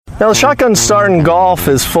Now, the shotgun start in golf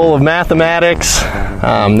is full of mathematics.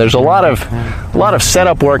 There's a lot of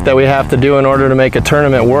setup work that we have to do in order to make a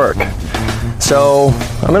tournament work. So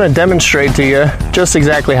I'm going to demonstrate to you just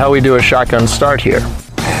exactly how we do a shotgun start here.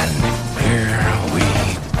 And here we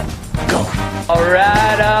go. All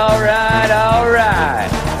right.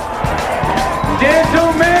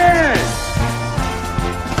 Gentlemen,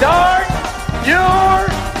 start your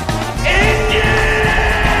engine!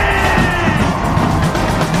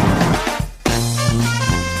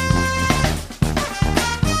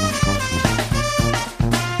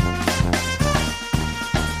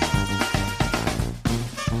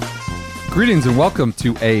 Greetings and welcome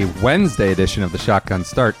to a Wednesday edition of the Shotgun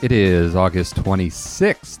Start. It is August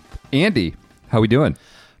 26th. Andy, how we doing?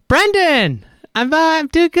 Brendan, I'm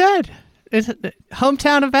doing good. It's a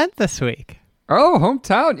hometown event this week. Oh,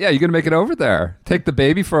 hometown. Yeah, you going to make it over there? Take the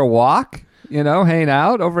baby for a walk, hang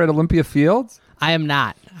out over at Olympia Fields? I am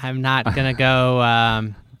not. I'm not going to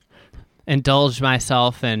go indulge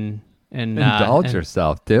myself in Indulge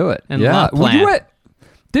yourself. Do it. And yeah. love Well, plant.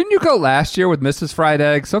 didn't you go last year with Mrs. Fried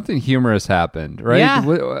Egg? Something humorous happened, right?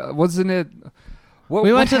 Yeah. Wasn't it?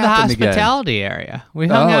 We went to the hospitality area. We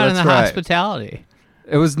hung out in the hospitality.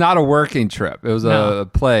 It was not a working trip. It was a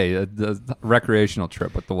play, a recreational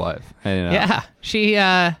trip with the wife. Yeah, she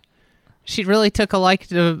really took a like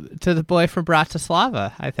to the boy from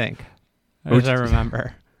Bratislava, I think, as I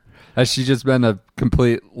remember. Has she just been a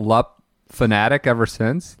complete LUP fanatic ever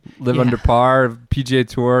since? Live under par, PGA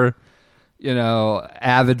Tour,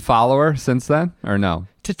 avid follower since then, or no?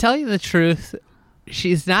 To tell you the truth,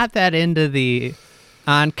 she's not that into the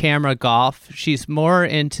on-camera golf. She's more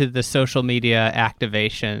into the social media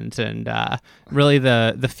activations and really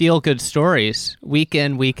the feel-good stories week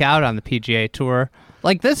in, week out on the PGA Tour.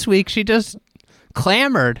 Like this week, she just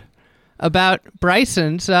clamored about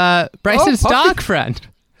Bryson's dog friend.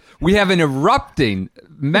 We have an erupting,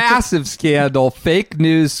 massive scandal, fake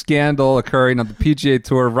news scandal occurring on the PGA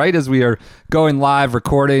Tour right as we are going live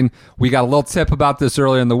recording. We got a little tip about this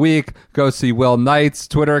earlier in the week. Go see Will Knight's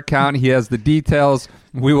Twitter account. He has the details.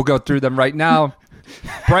 We will go through them right now.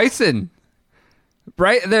 Bryson,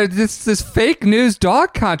 right? There's this fake news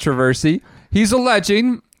dog controversy. He's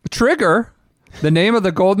alleging Trigger, the name of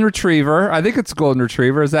the golden retriever. I think it's golden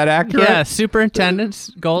retriever. Is that accurate? Yeah, superintendent's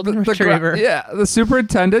golden retriever. The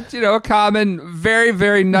superintendent, a common, very,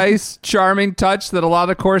 very nice, charming touch that a lot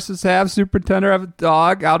of courses have. Superintendent have a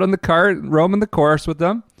dog out on the cart, roaming the course with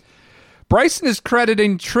them. Bryson is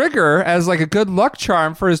crediting Trigger as like a good luck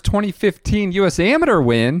charm for his 2015 U.S. Amateur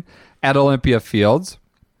win at Olympia Fields.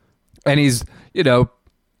 And he's,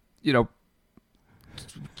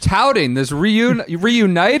 touting this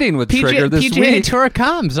reuniting with Trigger this week. PGA Tour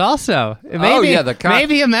comms also.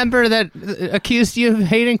 Maybe a member that accused you of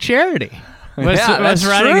hating charity was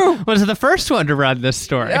the first one to run this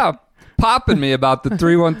story. Yeah, popping me about the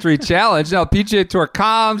 313 challenge. Now PGA Tour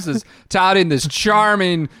comms is touting this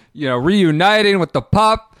charming, reuniting with the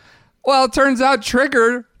pup. Well, it turns out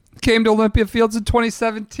Trigger came to Olympia Fields in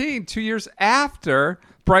 2017, 2 years after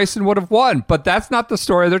Bryson would have won. But that's not the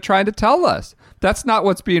story they're trying to tell us. That's not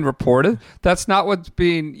what's being reported. That's not what's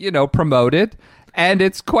being, promoted. And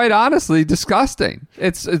it's quite honestly disgusting.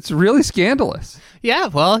 It's really scandalous. Yeah,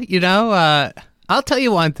 well, I'll tell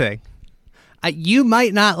you one thing. You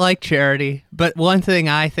might not like charity, but one thing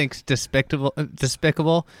I think's despicable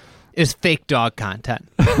is fake dog content.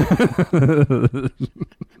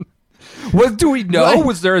 What do we know? What?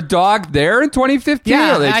 Was there a dog there in 2015?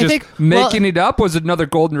 Yeah, Are they I just think making it up? Was it another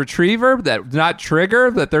golden retriever that not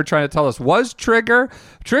Trigger that they're trying to tell us was Trigger?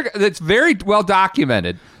 Trigger. That's very well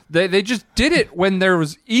documented. They just did it when there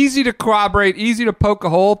was easy to corroborate, easy to poke a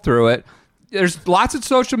hole through it. There's lots of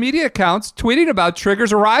social media accounts tweeting about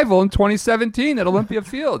Trigger's arrival in 2017 at Olympia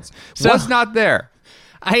Fields. Was not there.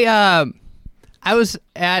 I was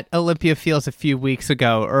at Olympia Fields a few weeks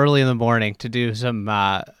ago, early in the morning, to do some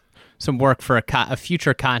work for a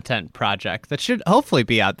future content project that should hopefully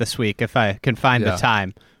be out this week if I can find the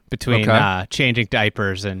time between changing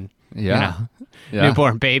diapers and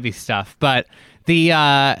newborn baby stuff. But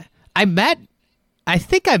I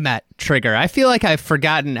think I met Trigger. I feel like I've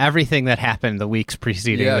forgotten everything that happened the weeks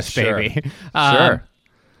preceding this baby. Sure.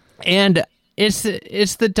 And it's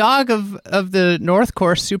the dog of the North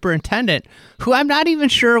Course superintendent, who I'm not even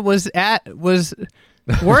sure was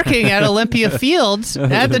working at Olympia Fields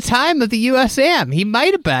at the time of the USAM. He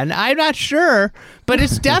might have been. I'm not sure, but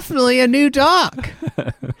it's definitely a new dog.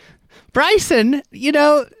 Bryson,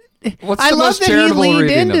 I love that he leaned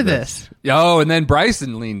into this. Oh, and then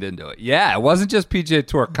Bryson leaned into it. Yeah, it wasn't just PGA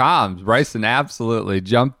Tour comms. Bryson absolutely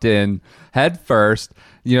jumped in head first.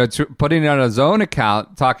 putting it on his own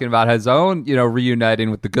account, talking about his own,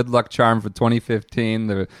 reuniting with the good luck charm for 2015,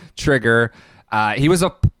 the trigger.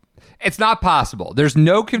 It's not possible. There's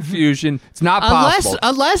no confusion. It's not possible.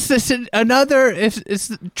 Unless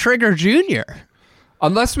it's Trigger Jr.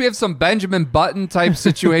 Unless we have some Benjamin Button type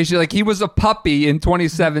situation, like he was a puppy in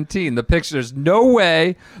 2017. The picture, there's no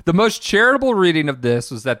way. The most charitable reading of this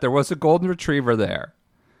was that there was a golden retriever there,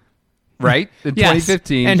 right? In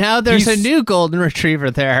 2015. And now there's a new golden retriever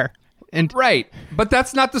there. Right. But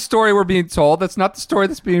that's not the story we're being told. That's not the story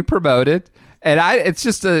that's being promoted. And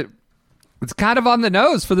it's kind of on the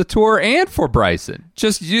nose for the tour and for Bryson.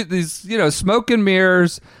 Just these, smoke and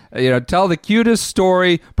mirrors, tell the cutest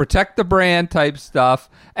story, protect the brand type stuff,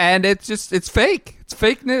 and it's fake. It's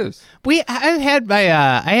fake news. I had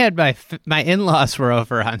my in-laws were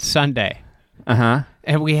over on Sunday, and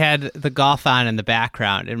we had the golf on in the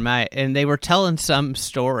background, and they were telling some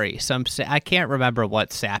story. I can't remember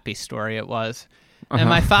what sappy story it was, and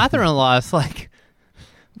my father-in-law is like,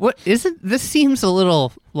 "What isn't this? Seems a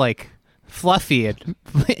little like." Fluffy, and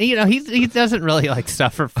he doesn't really like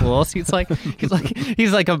suffer fools. He's like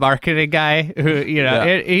a marketing guy who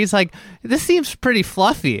he's like, this seems pretty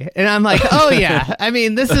fluffy, and I'm like, oh yeah, I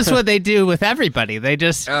mean this is what they do with everybody. They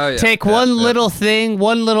just take one little thing,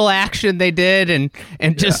 one little action they did,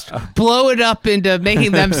 and just blow it up into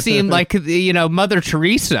making them seem like Mother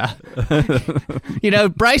Teresa.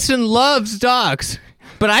 Bryson loves dogs,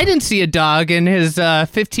 but I didn't see a dog in his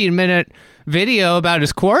 15-minute video about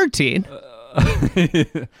his quarantine.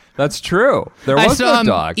 That's true. There I was saw no him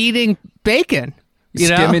dog eating bacon,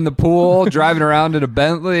 skimming the pool, driving around in a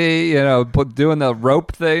Bentley, doing the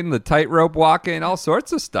rope thing, the tightrope walking, all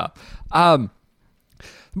sorts of stuff.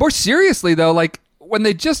 More seriously though, like when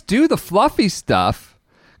they just do the fluffy stuff,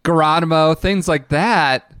 Geronimo, things like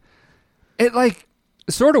that, it like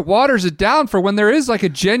sort of waters it down for when there is like a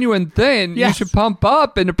genuine thing. Yes. You should pump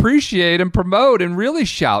up and appreciate and promote and really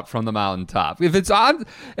shout from the mountaintop. If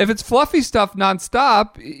it's fluffy stuff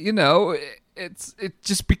nonstop, it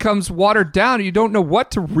just becomes watered down. You don't know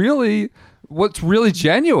what's really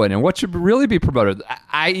genuine and what should really be promoted,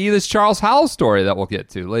 i.e. this Charles Howell story that we'll get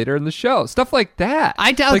to later in the show. Stuff like that.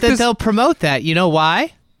 I doubt that they'll promote that. You know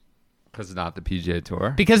why? Because it's not the PGA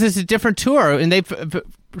Tour. Because it's a different tour, and they've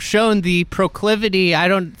shown the proclivity. I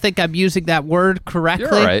don't think I'm using that word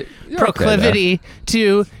correctly. You're right. You're proclivity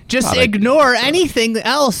to just ignore anything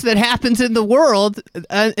else that happens in the world,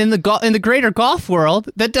 in the greater golf world,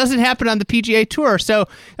 that doesn't happen on the PGA Tour. So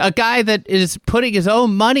a guy that is putting his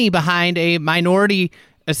own money behind a minority,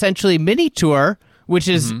 essentially mini tour, which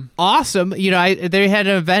is awesome. They had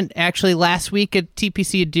an event actually last week at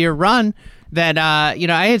TPC Deer Run that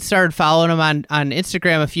I had started following them on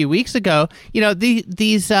Instagram a few weeks ago. They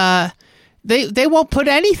won't put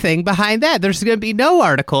anything behind that. There's going to be no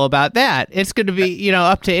article about that. It's going to be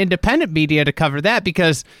up to independent media to cover that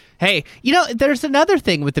because hey, there's another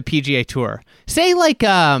thing with the PGA Tour. Say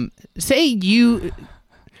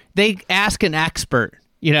they ask an expert,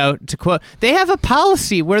 to quote, they have a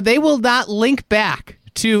policy where they will not link back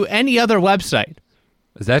to any other website.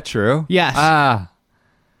 Is that true? Yes.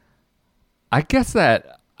 I guess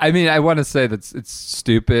I want to say that it's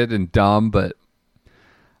stupid and dumb, but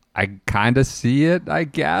I kind of see it, I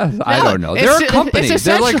guess. No, I don't know. They're a company.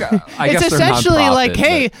 They're like, it's essentially like,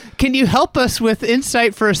 hey, can you help us with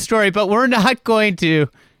insight for a story? But we're not going to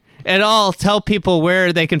at all tell people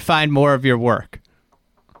where they can find more of your work.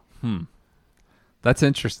 That's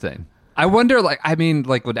interesting. I wonder, would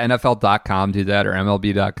NFL.com do that or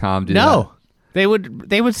MLB.com do that? No. They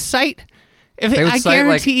would cite... I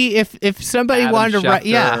guarantee if somebody Adam wanted to write,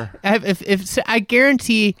 Schefter. if I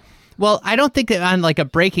guarantee, well, I don't think that on like a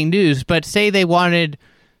breaking news, but say they wanted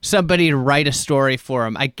somebody to write a story for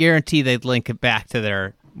them, I guarantee they'd link it back to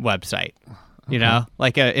their website.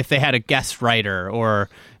 If they had a guest writer or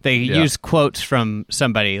they use quotes from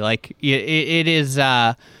somebody, like it is.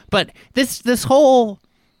 But this whole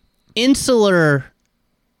insular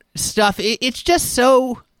stuff, it's just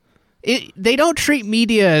so. They don't treat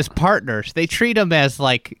media as partners. They treat them as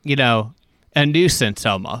like, a nuisance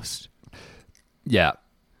almost. Yeah.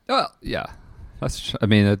 Well, yeah.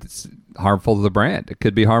 It's harmful to the brand. It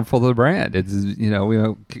could be harmful to the brand. It's,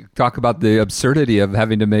 we talk about the absurdity of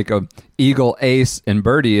having to make a eagle, ace, and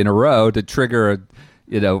birdie in a row to trigger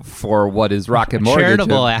for what is Rocket Mortgage.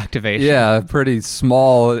 Charitable activation. Yeah, a pretty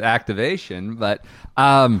small activation. But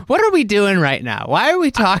what are we doing right now? Why are we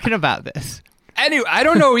talking about this? Anyway, I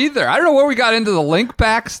don't know either. I don't know where we got into the link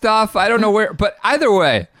back stuff. I don't know where, but either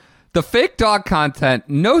way, the fake dog content,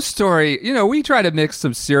 no story. We try to mix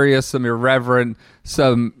some serious, some irreverent,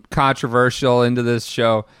 some controversial into this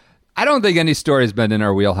show. I don't think any story has been in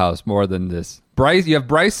our wheelhouse more than this. You have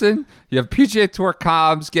Bryson, you have PGA Tour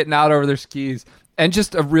comms getting out over their skis, and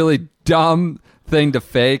just a really dumb thing to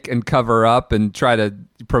fake and cover up and try to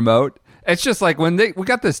promote. It's just like when we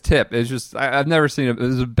got this tip, it's just, I've never seen it. It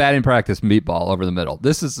was a batting practice meatball over the middle.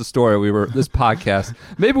 This is the story this podcast.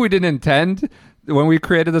 Maybe we didn't intend when we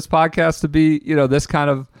created this podcast to be, this kind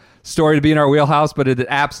of story to be in our wheelhouse, but it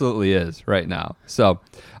absolutely is right now. So,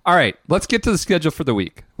 all right, let's get to the schedule for the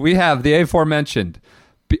week. We have the aforementioned.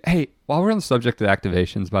 Hey, while we're on the subject of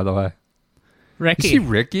activations, by the way, Ricky. You see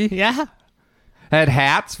Ricky? Yeah. Had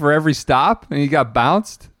hats for every stop, and he got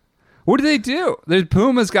bounced. What do they do? The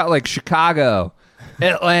Puma's got like Chicago,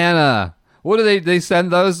 Atlanta. What do they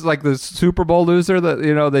send those, like the Super Bowl loser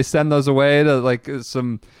that, they send those away to like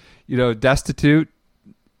some, destitute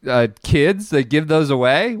kids? They give those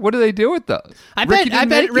away. What do they do with those? I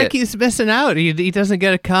bet Ricky's missing out. He doesn't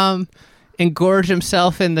get to come and gorge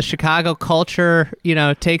himself in the Chicago culture,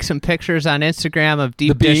 take some pictures on Instagram of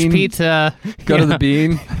deep dish pizza. Go to the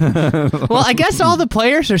Bean. Well, I guess all the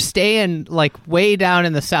players are staying like way down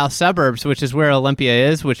in the south suburbs, which is where Olympia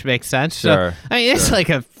is, which makes sense. Sure. So, I mean, it's like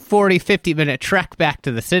a 40, 50-minute trek back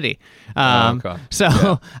to the city. Okay. So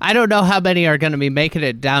yeah. I don't know how many are going to be making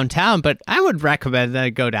it downtown, but I would recommend that I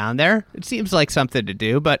go down there. It seems like something to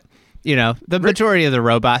do, but, the majority of the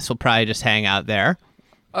robots will probably just hang out there.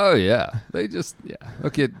 Oh, yeah. They just,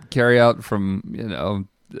 look at carry out from,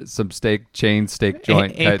 some chain steak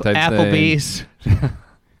joint type Applebee's.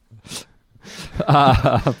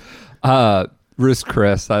 Ruth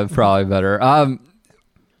Chris, I'm probably better.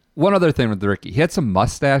 One other thing with Ricky. He had some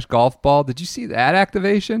mustache golf ball. Did you see that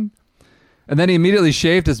activation? And then he immediately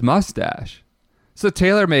shaved his mustache. So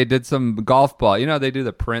TaylorMade did some golf ball. They do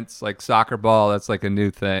the Prince, like soccer ball. That's like a new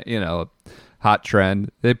thing, hot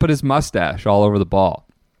trend. They put his mustache all over the ball.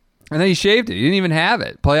 And then he shaved it. He didn't even have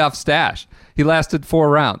it. Playoff stash. He lasted 4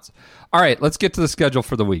 rounds. All right, let's get to the schedule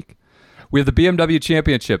for the week. We have the BMW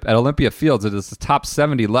Championship at Olympia Fields. It is the top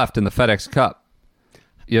 70 left in the FedEx Cup.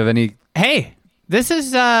 You have any? Hey, this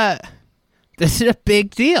is a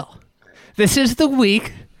big deal. This is the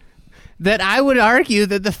week that I would argue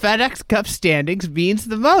that the FedEx Cup standings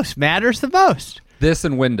matters the most. This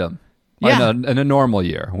and Wyndham. Yeah. In a normal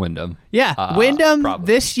year, Wyndham. Yeah, Wyndham probably.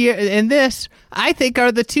 This year and this, I think,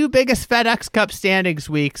 are the 2 biggest FedEx Cup standings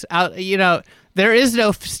weeks. There is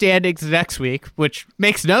no standings next week, which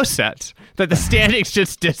makes no sense that the standings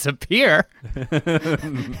just disappear.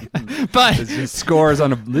 But it's just scores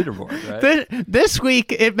on a leaderboard, right? This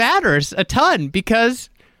week, it matters a ton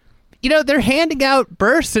because, they're handing out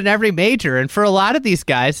berths in every major. And for a lot of these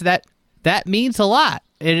guys, that means a lot.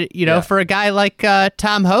 For a guy like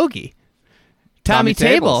Tom Hoagie. Tommy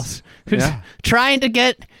Tables, who's trying to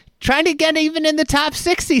get even in the top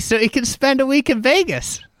 60 so he can spend a week in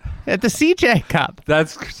Vegas at the CJ Cup.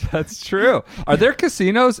 That's true. Are there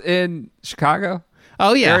casinos in Chicago?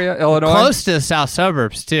 Oh, yeah. Area, Illinois? Close to the south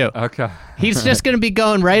suburbs, too. Okay. He's just going to be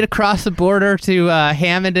going right across the border to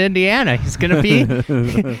Hammond, Indiana. He's going to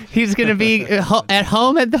be at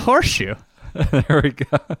home at the Horseshoe. There we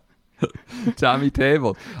go. Tommy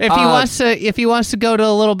Table. If he wants to go to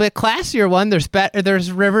a little bit classier one,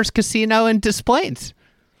 there's Rivers Casino in Des Plaines.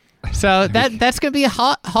 So that's going to be a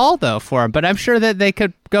haul though for him, but I'm sure that they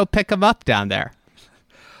could go pick him up down there.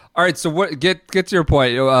 All right, so get to your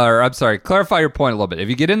point. I'm sorry, clarify your point a little bit. If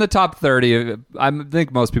you get in the top 30, I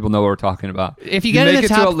think most people know what we're talking about. If you get in the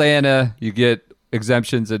top, to Atlanta, you get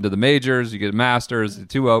exemptions into the majors, you get Masters, the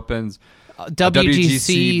 2 Opens.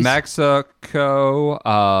 WGC Mexico.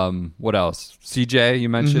 What else? CJ, you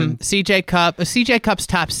mentioned. CJ Cup. CJ Cup's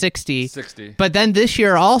top 60. But then this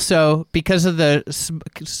year also, because of the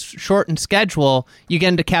shortened schedule, you get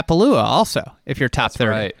into Kapalua also if you're top 30.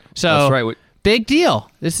 Right. So that's right. Big deal.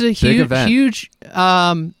 This is a huge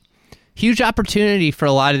opportunity for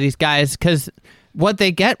a lot of these guys because what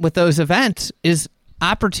they get with those events is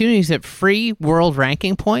opportunities at free world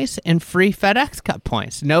ranking points and free FedEx Cup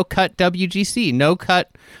points. No cut WGC, no cut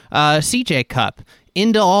CJ Cup,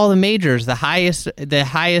 into all the majors, the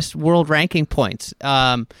highest world ranking points.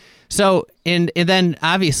 So and then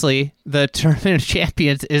obviously the Tournament of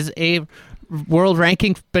Champions is a world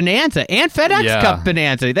ranking bonanza and FedEx Cup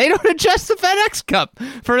bonanza. They don't adjust the FedEx Cup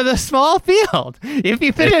for the small field. If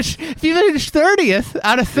you finish 30th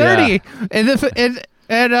out of 30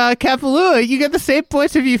 at Kapalua, you get the same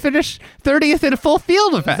points if you finish 30th in a full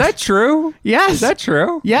field event. Is that true? Yes. Is that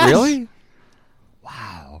true? Yes. Really?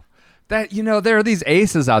 Wow. That there are these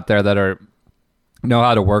aces out there that know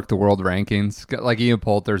how to work the world rankings. Like Ian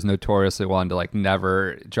Poulter's notoriously one to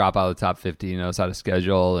never drop out of the top 50. He knows how to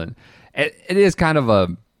schedule, and it is kind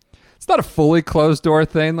of it's not a fully closed door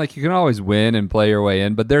thing. Like, you can always win and play your way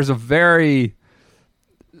in, but there's a very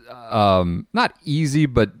not easy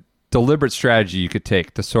but deliberate strategy you could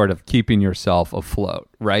take to sort of keeping yourself afloat,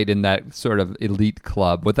 right, in that sort of elite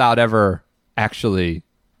club without ever actually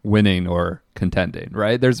winning or contending,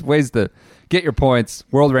 right? There's ways to get your points,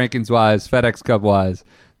 world rankings wise, FedEx Cup wise,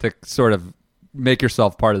 to sort of make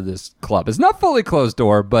yourself part of this club. It's not fully closed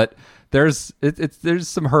door, but there's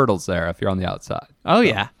some hurdles there if you're on the outside. Oh,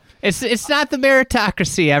 yeah. It's not the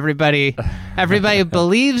meritocracy everybody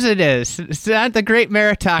believes it is. It's not the great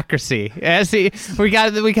meritocracy. We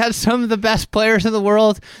got some of the best players in the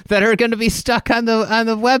world that are going to be stuck on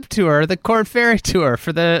the web tour, the Corn Ferry tour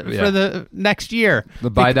for the next year.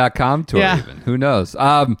 The buy.com tour, yeah. even. Who knows?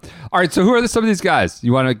 All right, so who are some of these guys?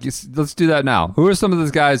 Let's do that now. Who are some of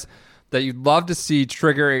those guys that you'd love to see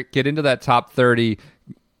get into that top 30,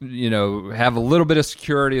 have a little bit of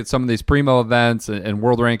security at some of these primo events and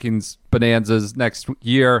world rankings bonanzas next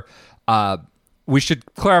year? We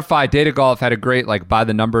should clarify, Data Golf had a great by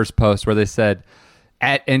the numbers post where they said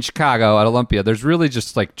in Chicago at Olympia, there's really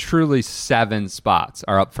just truly 7 spots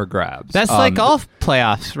are up for grabs. That's like golf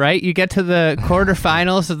playoffs, right? You get to the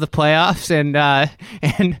quarterfinals of the playoffs and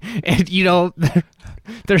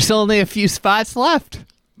there's only a few spots left.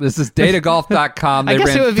 This is datagolf.com. I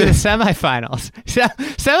guess it would be the semifinals.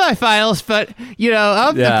 Semifinals, but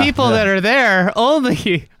of the people that are there,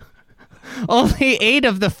 only 8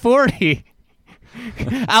 of the 40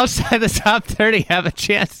 outside the top 30 have a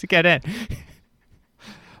chance to get in.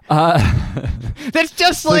 That's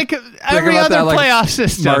just like every other playoff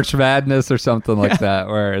system. March Madness or something like that,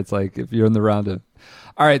 where it's if you're in the round of...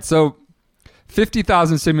 All right, so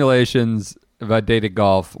 50,000 simulations by Data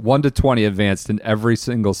Golf, 1 to 20 advanced in every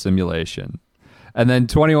single simulation. And then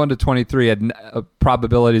 21 to 23 had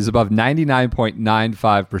probabilities above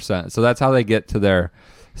 99.95%. So that's how they get to their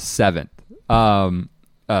 7th. 7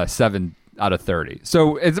 out of 30.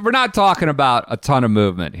 So we're not talking about a ton of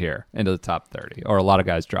movement here into the top 30 or a lot of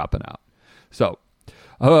guys dropping out. So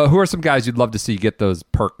who are some guys you'd love to see get those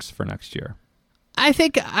perks for next year? I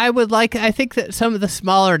think that some of the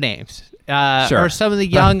smaller names, sure, or some of the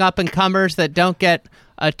young up-and-comers that don't get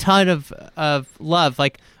a ton of love,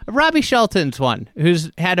 like Robbie Shelton's one,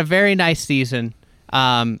 who's had a very nice season.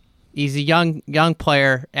 He's a young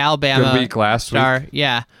player, Alabama good week last star, week.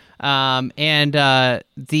 yeah. I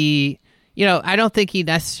don't think he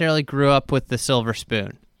necessarily grew up with the silver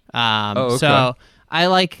spoon. Okay. So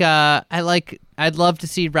I'd love to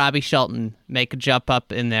see Robbie Shelton make a jump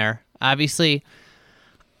up in there. Obviously,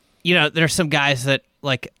 there's some guys that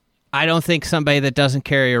I don't think somebody that doesn't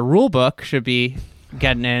carry a rule book should be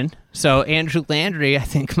getting in. So Andrew Landry, I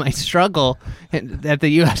think, might struggle at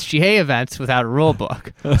the USGA events without a rule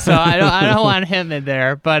book. So I don't want him in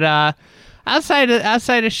there. But outside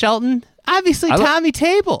of Shelton, obviously Tommy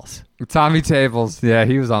Tables. Tommy Tables, yeah,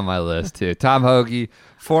 he was on my list too. Tom Hoagie,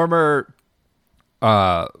 former.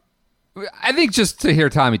 I think just to hear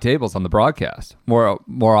Tommy Tables on the broadcast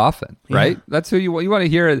more often, right? Yeah. That's who you want to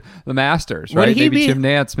hear at the Masters, right? Maybe Jim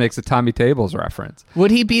Nantz makes a Tommy Tables reference.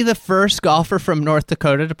 Would he be the first golfer from North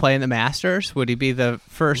Dakota to play in the Masters? Would he be the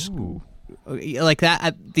first? Ooh. Like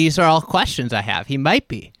that? These are all questions I have. He might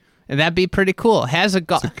be, and that'd be pretty cool. Has a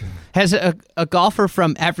golfer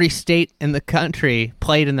from every state in the country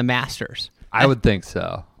played in the Masters? I would think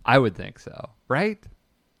so. Right?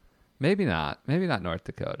 Maybe not. Maybe not North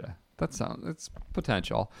Dakota. It's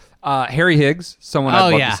potential. Harry Higgs, someone I'd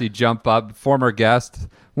love to see jump up. Former guest.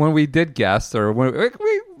 When we did guests, or when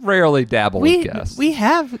we rarely dabble with guests. We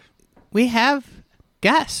have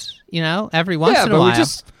guests, every once in a while. Yeah, but we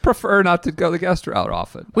just prefer not to go the guest route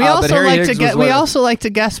often. We also like to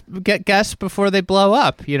get guests before they blow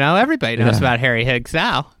up. Everybody knows about Harry Higgs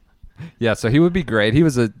now. Yeah, so he would be great. He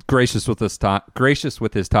was gracious with his time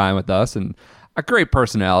with us, and a great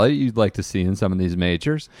personality you'd like to see in some of these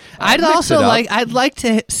majors. I'd like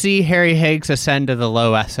to see Harry Higgs ascend to the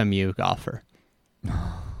low SMU golfer.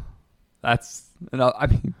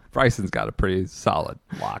 Bryson's got a pretty solid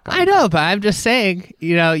lock on I know, but I'm just saying,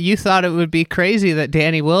 you thought it would be crazy that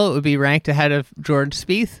Danny Willett would be ranked ahead of Jordan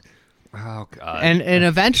Spieth. Oh God! And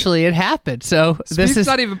eventually it happened. So this is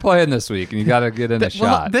not even playing this week, and you got to get in a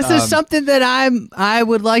shot. This is something that I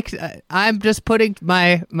would like. I'm just putting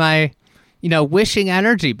my wishing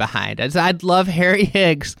energy behind. I'd love Harry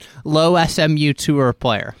Higgs, low SMU tour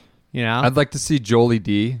player. I'd like to see Jolie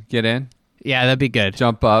D get in. Yeah, that'd be good.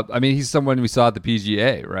 Jump up. I mean, he's someone we saw at the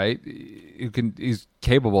PGA, right? He's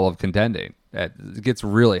capable of contending. It gets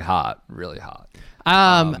really hot, really hot.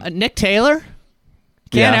 Nick Taylor.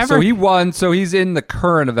 Can't ever. So he won. So he's in the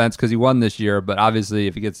current events because he won this year. But obviously,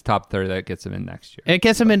 if he gets top 30, that gets him in next year. It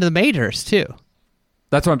gets him into the majors too.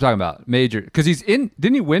 That's what I'm talking about. Major, because he's in.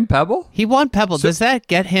 Didn't he win Pebble? He won Pebble. Does that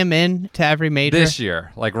get him in to every major this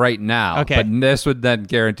year? Like right now. Okay. But this would then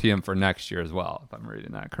guarantee him for next year as well, if I'm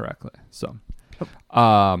reading that correctly. So,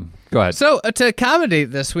 go ahead. So to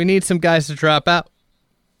accommodate this, we need some guys to drop out.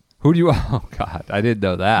 Who do you? Oh God, I didn't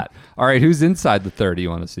know that. All right, who's inside the 30 you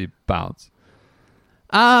want to see bounce?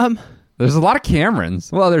 There's a lot of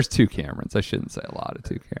Camerons. Well, there's 2 Camerons. I shouldn't say a lot of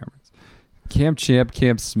 2 Camerons. Cam Champ,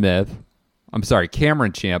 Cam Smith. I'm sorry,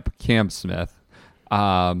 Cameron Champ, Cam Smith.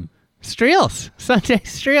 Streels, Sanjay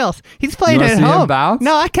Streels. He's playing You wanna at see him home. bounce?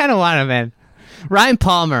 No, I kind of want him in. Ryan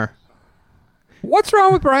Palmer. What's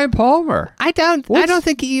wrong with Brian Palmer? I don't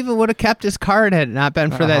think he even would have kept his card had it not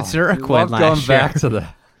been for that Zurich win love last going year. back to the.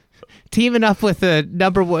 Teaming up with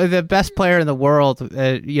the best player in the world,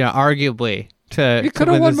 arguably. He could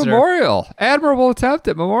have won Memorial. Admirable attempt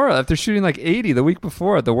at Memorial after shooting like 80 the week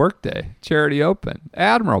before at the Workday Charity Open.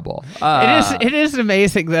 Admirable. It is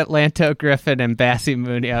amazing that Lanto Griffin and Bassi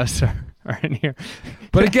Munoz are in here.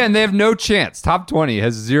 But again, they have no chance. Top 20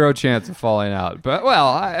 has 0 chance of falling out. But well,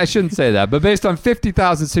 I shouldn't say that. But based on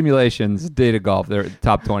 50,000 simulations, data golf, their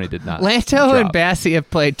top 20 did not. Lanto and Bassi have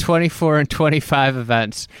played 24 and 25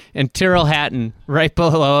 events, and Tyrrell Hatton, right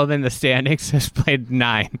below him in the standings, has played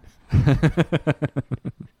 9.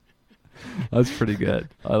 That's pretty good.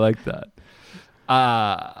 I like that.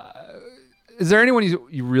 Is there anyone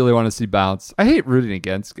you really want to see bounce? I hate rooting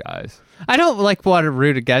against guys. I don't want to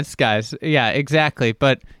root against guys. Yeah, exactly.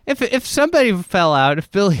 But if somebody fell out, if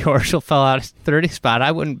Billy Horschel fell out at 30 spot,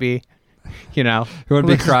 I wouldn't be, You wouldn't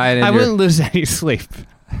be crying. I wouldn't lose any sleep.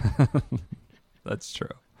 That's true.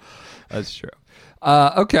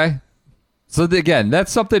 Okay. So again,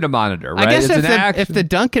 that's something to monitor, right? I guess It's if the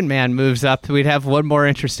Duncan man moves up, we'd have one more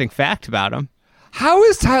interesting fact about him. How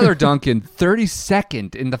is Tyler Duncan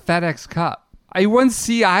 32nd in the FedEx Cup? I won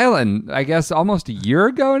Sea Island, I guess, almost a year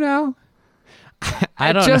ago now.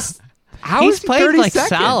 I don't know. How He's is he played 32nd? like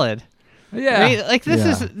solid. Yeah. I mean,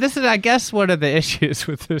 this is I guess one of the issues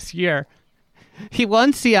with this year. He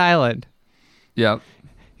won Sea Island. Yep.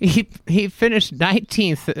 He finished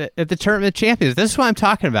 19th at the Tournament of Champions. This is what I'm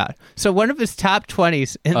talking about. So one of his top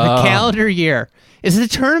 20s in the calendar year is the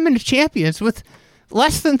Tournament of Champions with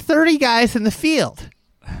less than 30 guys in the field.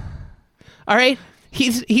 All right?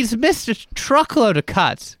 He's missed a truckload of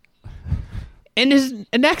cuts. And his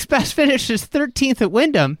next best finish is 13th at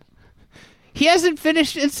Wyndham. He hasn't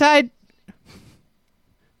finished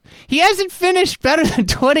better than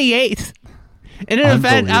 28th in an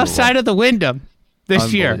event outside of the Wyndham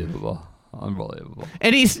this year. Unbelievable.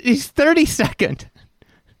 And he's 32nd.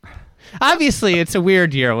 Obviously, it's a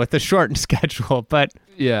weird year with the shortened schedule, but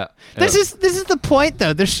Yeah. this is the point,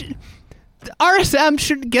 though. RSM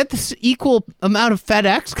should get this equal amount of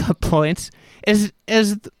FedEx Cup points as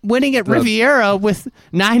winning at Riviera with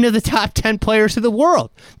 9 of the top 10 players in the world.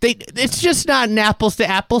 It's just not an apples to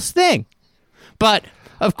apples thing. But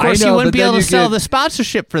of course, you wouldn't be able to sell the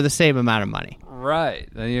sponsorship for the same amount of money. Right.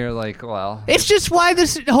 Then you're like, well. It's just why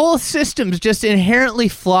this whole system's just inherently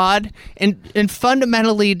flawed and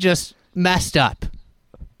fundamentally just messed up.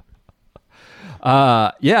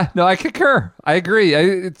 Yeah, no, I concur. I agree.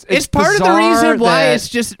 It's part of the reason why that- it's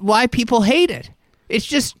just why people hate it. It's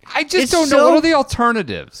just I just don't know. What are the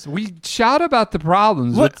alternatives? We shout about the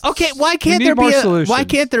problems. Why can't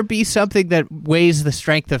there be something that weighs the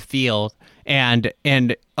strength of field and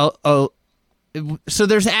so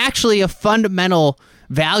there's actually a fundamental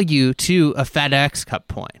value to a FedEx Cup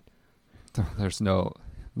point. There's no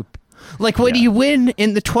like when you win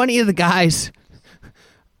in the 20 of the guys.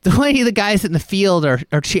 The 20 of the guys in the field are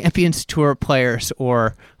Champions Tour players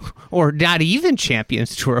or not even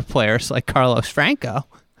Champions Tour players like Carlos Franco.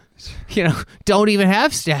 Don't even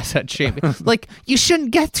have stats on champion. Like, you shouldn't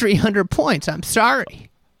get 300 points. I'm sorry.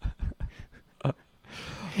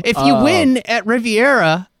 If you win at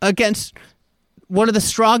Riviera against one of the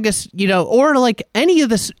strongest, or like any of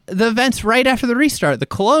the events right after the restart, the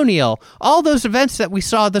Colonial, all those events that we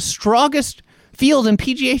saw the strongest field in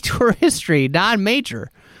PGA Tour history, non-major,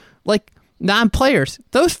 like non-players,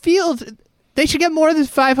 those fields, they should get more than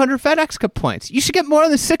 500 FedEx Cup points. You should get more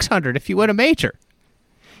than 600 if you win a major.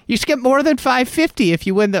 You should get more than 550 if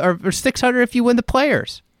you win or 600 if you win the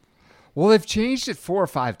players. Well, they've changed it 4 or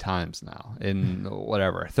 5 times now in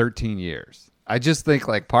 13 years. I just think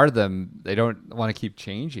like part of them, they don't want to keep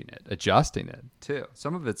changing it, adjusting it too.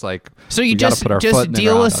 Some of it's like, so you just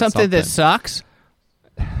deal with something that sucks.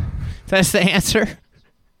 That's the answer.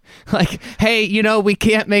 Like, hey, we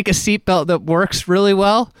can't make a seatbelt that works really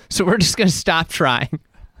well, so we're just going to stop trying.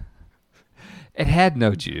 It had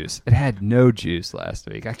no juice. It had no juice last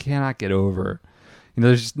week. I cannot get over.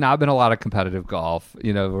 There's just not been a lot of competitive golf.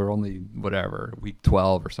 We're only, week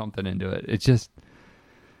 12 or something into it. It just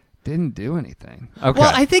didn't do anything. Okay.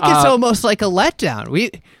 Well, I think it's almost like a letdown.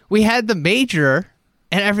 We had the major,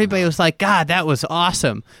 and everybody was like, God, that was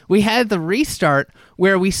awesome. We had the restart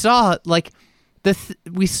where we saw, like,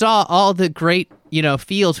 we saw all the great,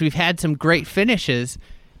 fields. We've had some great finishes.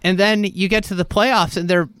 And then you get to the playoffs,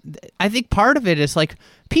 and I think part of it is like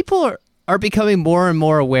people are becoming more and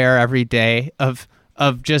more aware every day of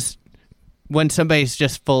just when somebody's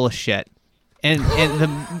just full of shit, and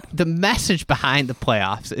the message behind the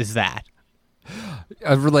playoffs is that.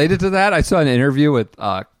 Related to that, I saw an interview with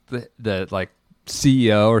the like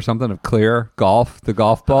CEO or something of Clear Golf, the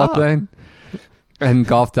golf ball thing, and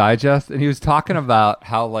Golf Digest, and he was talking about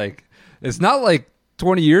how like it's not like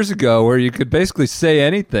 20 years ago where you could basically say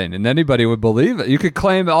anything and anybody would believe it. You could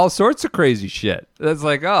claim all sorts of crazy shit. That's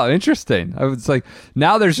like, oh, interesting. I was like,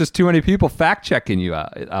 now there's just too many people fact checking you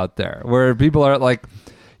out there, where people are like,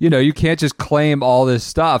 you can't just claim all this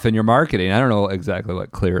stuff in your marketing. I don't know exactly what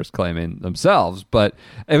Clear is claiming themselves, but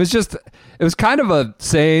it was kind of a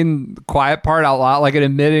saying quiet part out loud, like an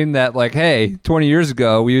admitting that like, hey, 20 years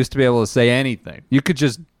ago we used to be able to say anything. You could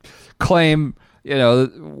just claim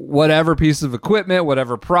whatever piece of equipment,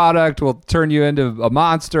 whatever product will turn you into a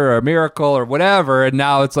monster or a miracle or whatever. And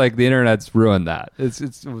now it's like the internet's ruined that.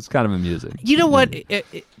 It was kind of amusing. You know what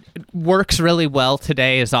it works really well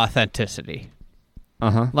today is authenticity.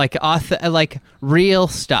 Like real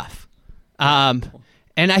stuff. And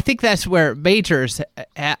I think that's where majors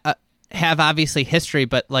have obviously history,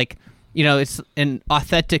 but like, it's an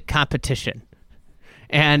authentic competition.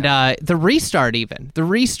 And the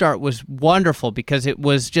restart was wonderful because it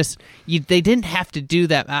was just they didn't have to do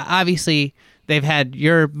that. Obviously, they've had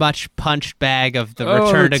your much punched bag of the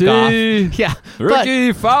return to golf. Yeah,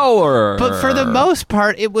 Ricky Fowler. But for the most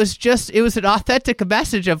part, it was an authentic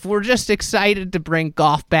message of we're just excited to bring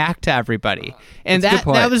golf back to everybody, and that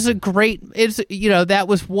was a great. That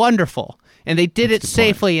was wonderful. And they did it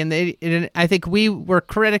safely, and I think we were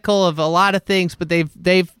critical of a lot of things, but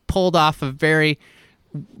they've pulled off a very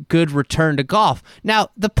good return to golf. Now,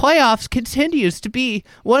 the playoffs continues to be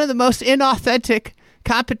one of the most inauthentic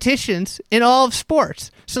competitions in all of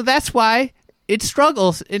sports. So that's why it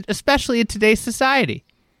struggles, especially in today's society.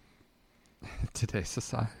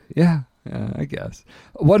 Yeah, I guess.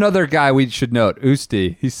 One other guy we should note,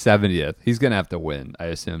 Usti, he's 70th. He's going to have to win, I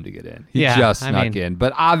assume, to get in. He just snuck in.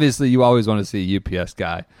 But obviously, you always want to see a UPS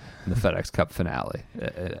guy in the FedEx Cup finale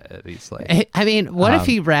at East Lake. I mean, what if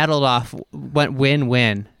he rattled off, went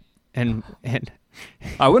win-win, and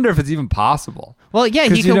I wonder if it's even possible. Well, yeah,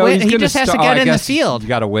 he can win. He just has to get in the field. You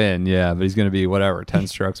got to win, yeah, but he's going to be 10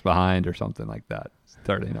 strokes behind or something like that,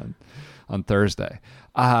 starting on Thursday.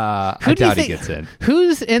 I doubt he gets in.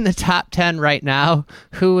 Who's in the top 10 right now?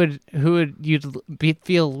 Who would you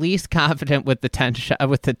feel least confident with the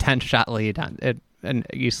 10-shot lead in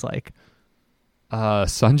East Lake?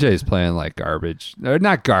 Sanjay's playing like garbage.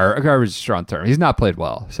 Not garbage is a strong term. He's not played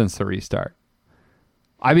well since the restart.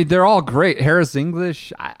 I mean, they're all great. Harris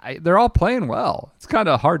English, they're all playing well. It's kind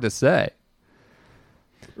of hard to say.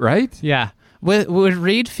 Right? Yeah. Would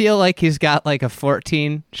Reed feel like he's got like a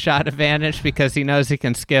 14-shot advantage because he knows he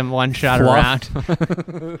can skim one shot around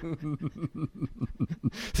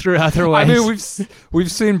through other ways? I mean,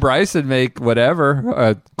 we've seen Bryson make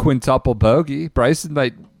a quintuple bogey. Bryson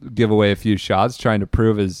might give away a few shots trying to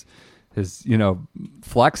prove his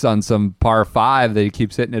flex on some par 5 that he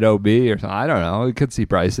keeps hitting at OB or something. I don't know. We could see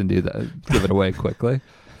Bryson do that, give it away quickly.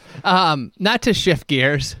 Not to shift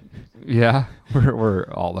gears. Yeah, we're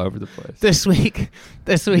all over the place. This week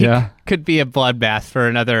could be a bloodbath for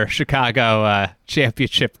another Chicago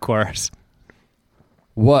championship course.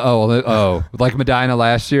 What? Oh, like Medinah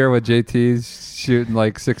last year with JT's shooting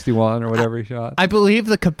like 61 or whatever he shot. I believe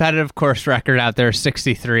the competitive course record out there is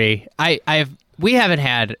 63. We haven't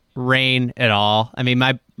had rain at all. I mean,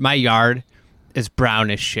 my yard is brown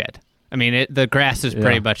as shit. I mean, the grass is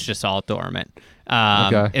pretty much just all dormant.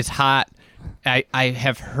 Okay. It's hot. I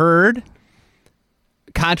have heard,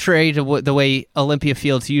 contrary to the way Olympia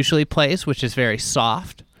Fields usually plays, which is very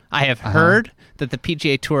soft, I have heard that the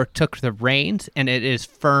PGA Tour took the reins and it is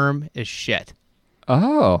firm as shit.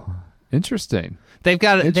 Oh, interesting. They've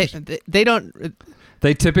got they don't.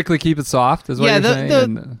 They typically keep it soft, is what you're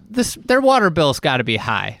saying? Their water bill's got to be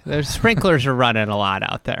high. Their sprinklers are running a lot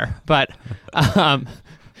out there, but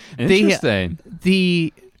interesting.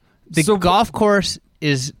 The golf course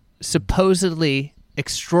is supposedly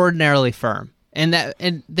extraordinarily firm,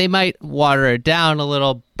 and they might water it down a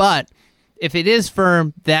little, but if it is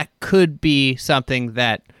firm, that could be something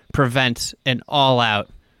that prevents an all-out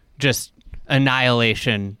just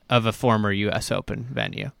annihilation of a former U.S. Open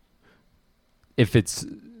venue. If it's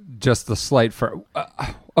just the slight firm.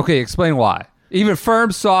 Okay, explain why. Even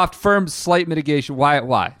firm, soft, firm, slight mitigation.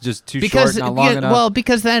 Why? Just too short, not long enough? Well,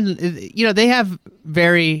 because then, they have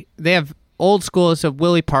old school. It's a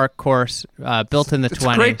Willie Park course built in the 20s. It's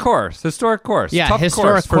a great course, historic course. Yeah, tough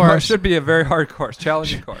historic course. Should be a very hard course,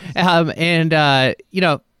 challenging course.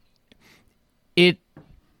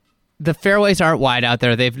 The fairways aren't wide out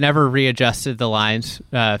there. They've never readjusted the lines,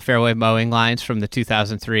 fairway mowing lines from the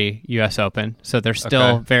 2003 U.S. Open, so they're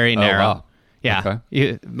still very narrow. Wow. Yeah, Okay.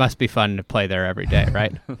 It must be fun to play there every day,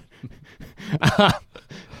 right?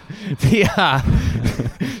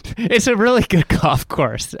 It's a really good golf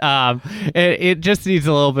course. It just needs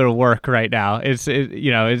a little bit of work right now.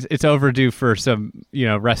 It's overdue for some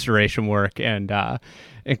restoration work and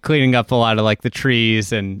cleaning up a lot of like the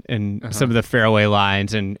trees and some of the fairway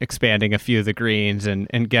lines and expanding a few of the greens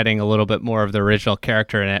and getting a little bit more of the original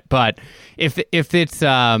character in it. But if it's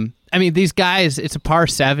these guys, it's a par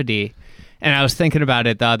 70. And I was thinking about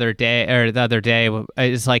it the other day.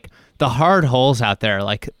 It's like the hard holes out there,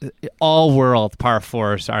 like all world par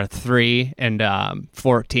 4s are 3 and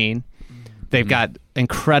 14. They've got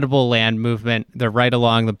incredible land movement. They're right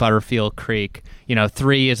along the Butterfield Creek.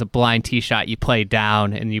 3 is a blind tee shot. You play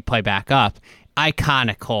down and you play back up.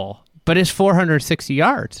 Iconic hole, but it's 460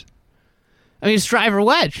 yards. It's driver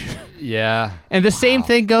wedge. Yeah. And the same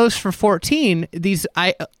thing goes for 14. These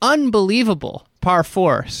unbelievable par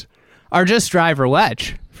 4s are just driver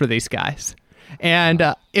wedge for these guys. And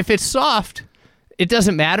if it's soft, it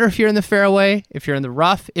doesn't matter if you're in the fairway, if you're in the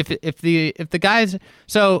rough, if the guys.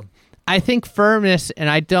 So I think firmness, and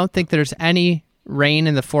I don't think there's any rain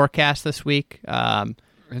in the forecast this week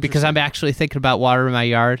because I'm actually thinking about watering my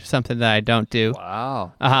yard, something that I don't do.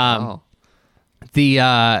 Wow.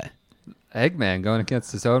 The Eggman going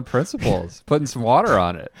against his own principles, putting some water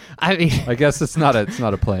on it. I guess it's not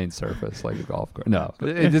a plain surface like a golf course. No,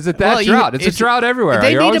 is it that Well, drought? It's a drought everywhere.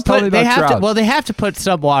 They You're need always to put. They have drought. to. Well, they have to put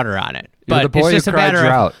some water on it, You're but the boy it's who just a cried matter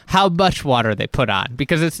drought. of how much water they put on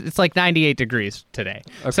because it's like 98 degrees today.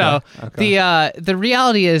 So the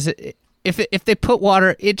reality is, if they put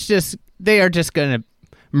water, they are just going to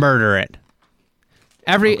murder it.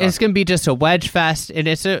 It's going to be just a wedge fest, and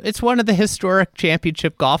it's one of the historic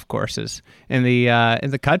championship golf courses in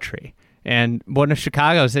the country, and one of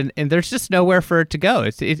Chicago's, and there's just nowhere for it to go.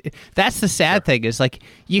 That's the sad thing is like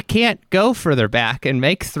you can't go further back and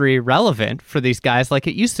make 3 relevant for these guys like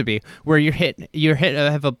it used to be, where you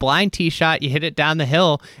have a blind tee shot, you hit it down the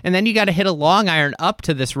hill, and then you got to hit a long iron up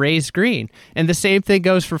to this raised green, and the same thing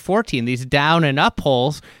goes for 14. These down and up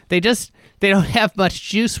holes, they don't have much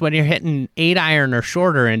juice when you're hitting 8 iron or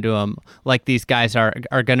shorter into them like these guys are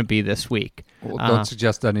going to be this week. Well, don't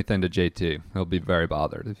suggest anything to JT. He'll be very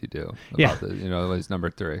bothered if you do. He's number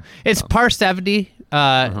 3. It's par 70,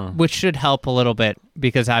 which should help a little bit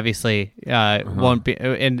because obviously won't be.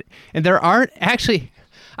 And there aren't actually.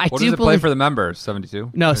 What does it play for the members? 72?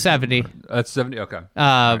 No, 70. That's 70. Okay.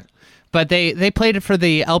 Right. But they played it for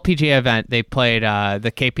the LPGA event. They played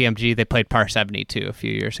the KPMG. They played par 72 a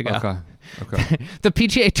few years ago. Okay. The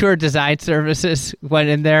PGA Tour Design Services went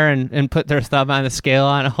in there and put their thumb on the scale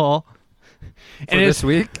on a hole. For this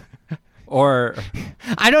week? Or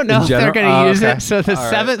I don't know if they're going to use it. So the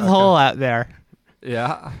 7th hole out there.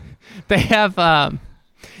 Yeah. They have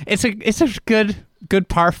it's a good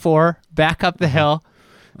par 4 back up the hill.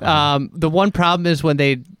 The one problem is when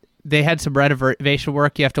they had some renovation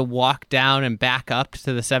work. You have to walk down and back up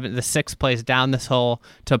to the 6th place down this hole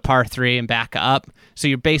to par 3 and back up. So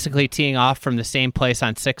you're basically teeing off from the same place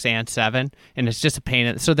on 6 and 7, and it's just a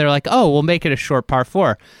pain. So they're like, oh, we'll make it a short par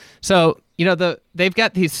 4. So they've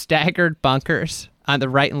got these staggered bunkers on the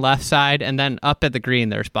right and left side, and then up at the green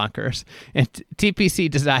there's bunkers. And TPC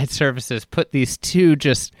Design Services put these 2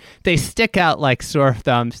 they stick out like sore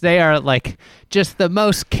thumbs. They are like just the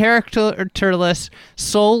most characterless,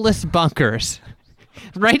 soulless bunkers.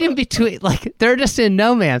 Right in between, like they're just in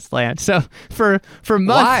no man's land. So for months,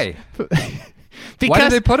 why? Because why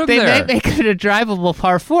did they put them there? They might make it a drivable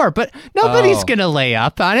par 4, but nobody's going to lay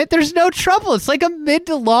up on it. There's no trouble. It's like a mid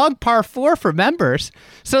to long par 4 for members.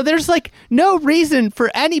 So there's like no reason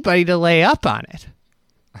for anybody to lay up on it.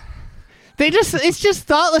 It's just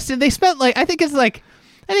thoughtless. And they spent I think it's like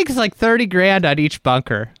 $30,000 on each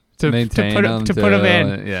bunker maintain them, to put them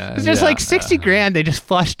in. Yeah, it's just like 60 grand. They just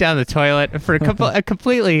flush down the toilet for a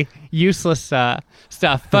completely useless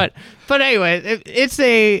stuff. But anyway, it's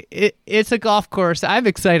a golf course. I'm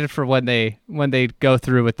excited for when they go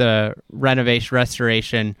through with the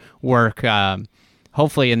restoration work.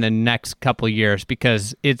 Hopefully in the next couple years,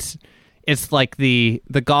 because it's like the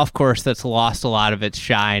golf course that's lost a lot of its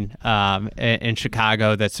shine in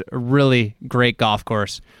Chicago. That's a really great golf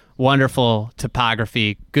course, wonderful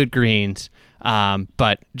topography, good greens,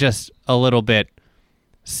 but just a little bit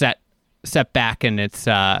set back in its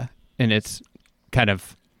kind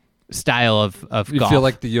of style of you golf. You feel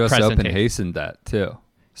like the U.S. Open presentation. hastened that too,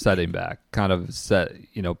 setting back, kind of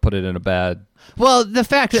put it in a bad. Well, the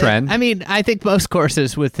fact trend. that, I mean, I think most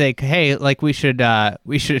courses would think, hey, like we should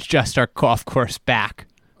adjust our golf course back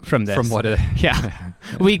from this. From what it yeah.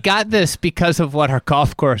 We got this because of what our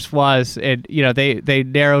golf course was, and they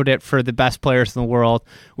narrowed it for the best players in the world.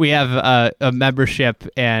 We have a membership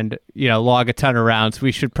and log a ton of rounds.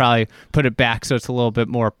 We should probably put it back so it's a little bit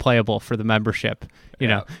more playable for the membership.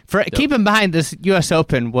 Keep in mind this U.S.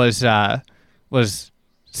 Open was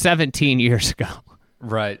 17 years ago.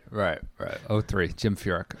 Right. 03, Jim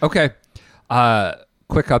Furyk. Okay.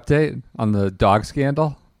 Quick update on the dog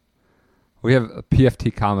scandal. We have a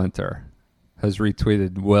PFT commenter has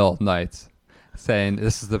retweeted Will Knights saying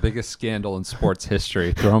this is the biggest scandal in sports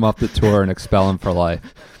history. Throw him off the tour and expel him for life.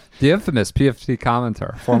 The infamous PFT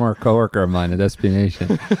commenter, former coworker of mine at SB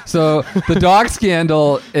Nation. So the dog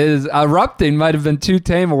scandal is erupting. Might have been too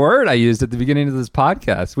tame a word I used at the beginning of this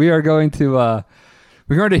podcast. We are going to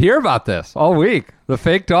hear about this all week. The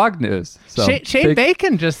fake dog news. So Shane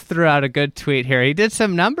Bacon just threw out a good tweet here. He did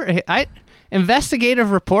some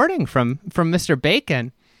investigative reporting from Mr.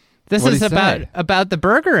 Bacon. This is about the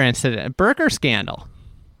burger scandal.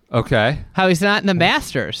 Okay. How he's not in the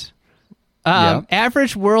Masters.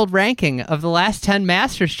 Average world ranking of the last 10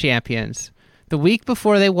 Masters champions. The week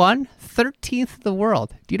before they won, 13th in the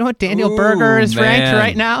world. Do you know what Daniel Berger is ranked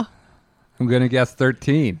right now? I'm going to guess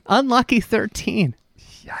 13. Unlucky 13.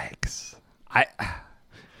 Yikes.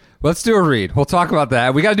 Let's do a read. We'll talk about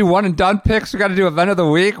that. We got to do one and done picks. We got to do event of the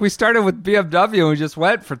week. We started with BMW and we just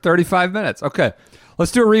went for 35 minutes. Okay.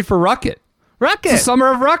 Let's do a read for Rucket. It's the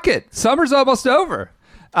summer of Rucket. Summer's almost over.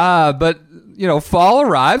 But, fall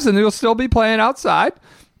arrives and we'll still be playing outside.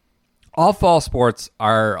 A lot of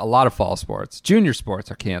fall sports. Junior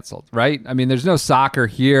sports are canceled, right? I mean, there's no soccer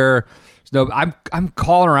here. I'm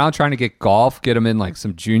calling around trying to get them in like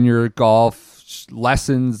some junior golf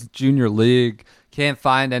lessons, junior league. Can't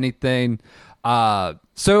find anything.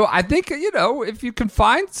 So I think, if you can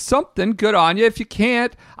find something, good on you. If you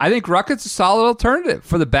can't, I think Rucket's a solid alternative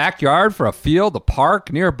for the backyard, for a field, a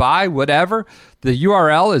park nearby, whatever. The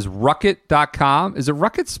URL is rucket.com. Is it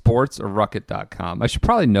Rucket Sports or rucket.com? I should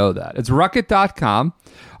probably know that. It's rucket.com.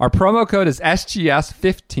 Our promo code is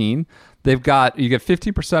SGS15. You get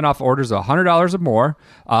 15% off orders of $100 or more.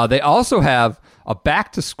 They also have a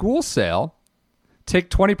back-to-school sale.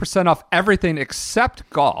 Take 20% off everything except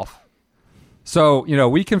golf. So,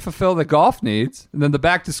 we can fulfill the golf needs, and then the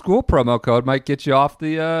back-to-school promo code might get you off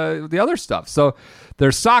the other stuff. So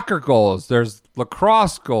there's soccer goals, there's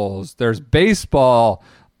lacrosse goals, there's baseball,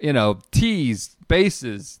 tees,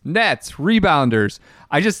 bases, nets, rebounders.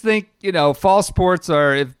 I just think, fall sports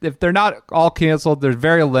are, if they're not all canceled, they're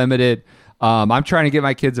very limited. I'm trying to get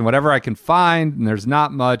my kids in whatever I can find, and there's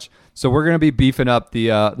not much. So we're going to be beefing up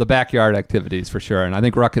the backyard activities for sure, and I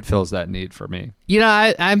think Rucket fills that need for me.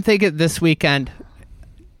 I'm thinking this weekend,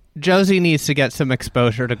 Josie needs to get some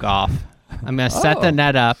exposure to golf. I'm going to set the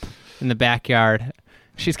net up in the backyard.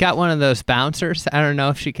 She's got one of those bouncers. I don't know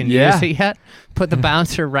if she can use it yet. Put the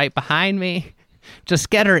bouncer right behind me. Just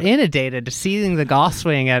get her inundated to seeing the golf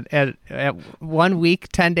swing at 1 week,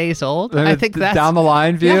 10 days old. I think that's down the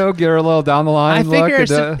line view. Yeah. Give her a little down the line. I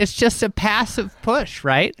figure it's just a passive push,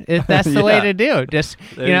 right? That's the way to do. Just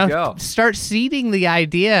start seeding the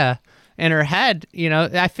idea in her head.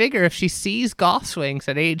 I figure if she sees golf swings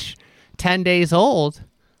at age 10 days old,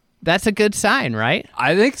 that's a good sign, right?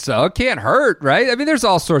 I think so. It can't hurt, right? I mean, there's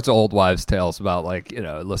all sorts of old wives' tales about,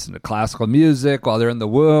 listen to classical music while they're in the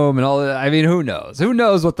womb and all that. I mean, who knows? Who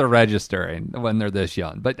knows what they're registering when they're this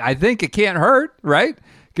young? But I think it can't hurt, right?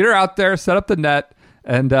 Get her out there, set up the net,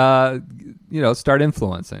 and, start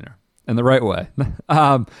influencing her in the right way.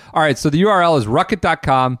 All right, so the URL is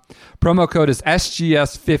rucket.com. Promo code is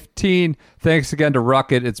SGS15. Thanks again to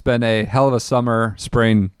Rucket. It's been a hell of a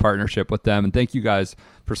spring partnership with them, and thank you guys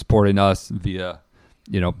for supporting us via,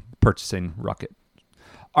 purchasing Rucket.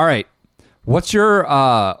 All right. What's your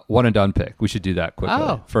one and done pick? We should do that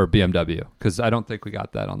quickly for BMW, because I don't think we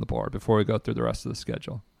got that on the board before we go through the rest of the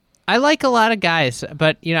schedule. I like a lot of guys,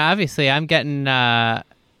 but obviously I'm getting down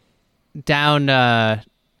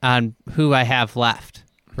on who I have left.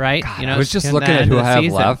 Right? God, I was just looking at who I have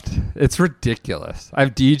left. It's ridiculous. I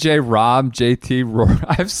have DJ, Rom, JT, Rory.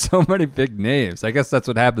 I have so many big names. I guess that's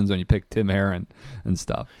what happens when you pick Tim Herron and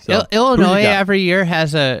stuff. So, Illinois every year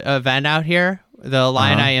has a event out here, the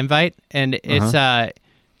Illini Invite, and it's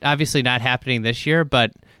obviously not happening this year,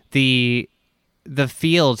 but the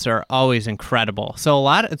fields are always incredible. So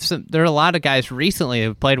there are a lot of guys recently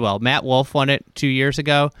who've played well. Matt Wolff won it 2 years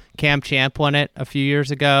ago. Cam Champ won it a few years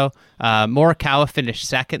ago. Morikawa finished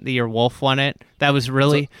second the year Wolff won it. That was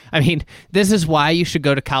really, this is why you should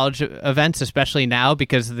go to college events, especially now,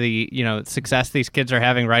 because of the success these kids are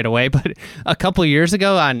having right away. But a couple of years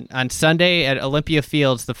ago on Sunday at Olympia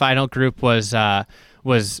Fields, the final group was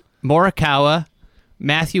Morikawa,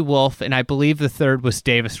 Matthew Wolff, and I believe the third was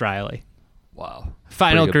Davis Riley. Wow.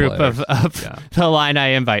 Final group of the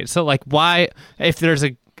Illini Invite. So, why, if there's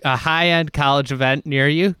a high-end college event near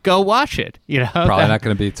you, go watch it. Probably not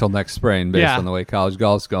going to be till next spring based on the way college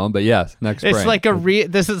golf's going, but yes, next spring. It's like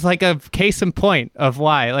this is like a case in point of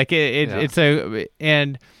why. It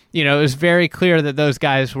was very clear that those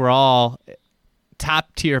guys were all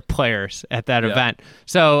top-tier players at that event.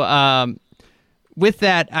 So, with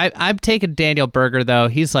that, I'm taking Daniel Berger, though.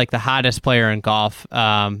 He's like the hottest player in golf.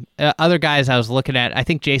 Other guys I was looking at, I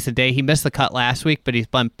think Jason Day, he missed the cut last week, but he's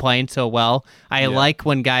been playing so well. I like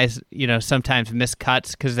when guys, sometimes miss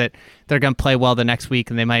cuts because they're going to play well the next week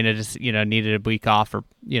and they might have just, needed a week off or,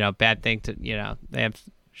 bad thing to, they have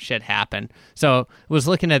shit happen. So was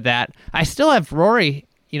looking at that. I still have Rory.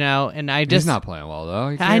 And I just... He's not playing well, though.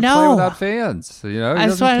 He can't play without fans.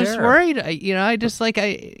 That's why I was worried.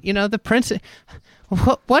 The Prince...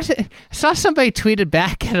 What? I saw somebody tweeted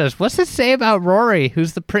back at us. What's it say about Rory,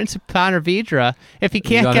 who's the Prince of Ponte Vedra, if he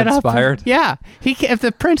can't get up? If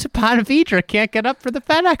the Prince of Ponte Vedra can't get up for the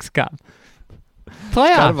FedEx Cup playoffs.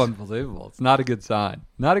 It's kind of unbelievable. It's not a good sign.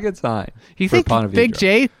 Not a good sign. You think Big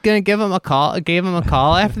J gonna give him a call? Gave him a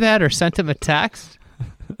call after that, or sent him a text?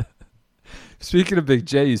 Speaking of Big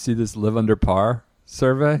J, you see this Live Under Par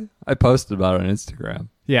survey? I posted about it on Instagram.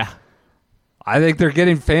 Yeah. I think they're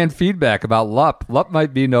getting fan feedback about Lupp. Lupp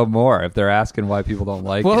might be no more if they're asking why people don't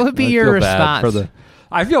like it. What would be your response?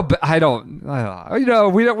 We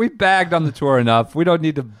bagged on the tour enough. We don't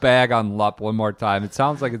need to bag on Lupp one more time. It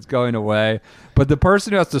sounds like it's going away. But the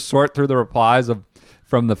person who has to sort through the replies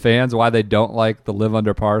from the fans why they don't like the Live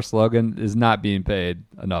Under Par slogan is not being paid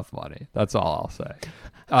enough money. That's all I'll say.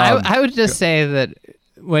 I would just say that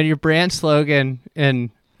when your brand slogan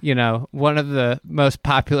in one of the most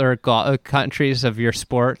popular countries of your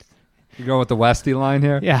sport, you're going with the Westie line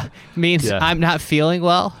here. Yeah, means I'm not feeling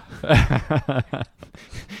well.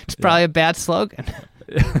 It's probably a bad slogan.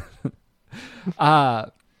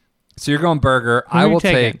 So you're going Berger. I'll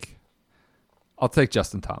take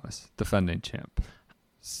Justin Thomas, defending champ.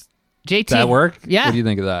 JT, does that work? Yeah. What do you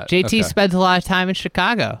think of that? JT spends a lot of time in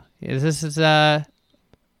Chicago. This is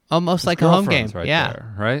almost like a home game. Right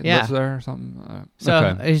there, right? Yeah. Lives there or something.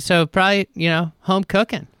 So probably, home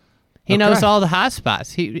cooking. He knows all the hot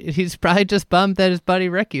spots. He's probably just bummed that his buddy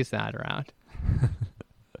Ricky's not around.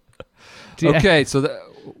 Okay, so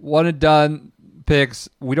one and done picks.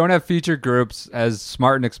 We don't have featured groups. As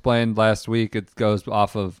Martin explained last week, it goes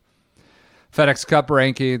off of FedEx Cup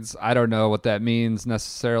rankings. I don't know what that means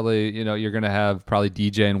necessarily. You're going to have probably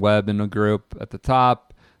DJ and Webb in a group at the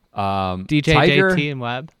top. DJ, Tiger, JT, and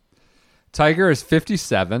Webb. Tiger is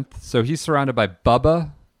 57th, so he's surrounded by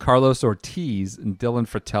Bubba, Carlos Ortiz, and Dylan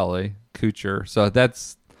Fratelli, Kuchar. So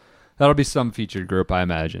that'll be some featured group, I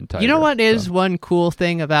imagine. Tiger, you know what is one cool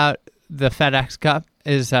thing about the FedEx Cup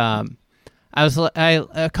is a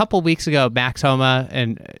couple weeks ago, Max Homa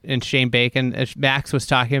and Shane Bacon, Max was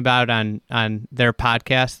talking about on their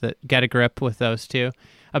podcast, that Get a Grip with those two,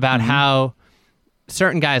 about how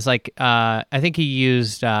certain guys, like I think he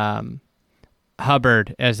used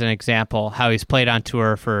Hubbard as an example, how he's played on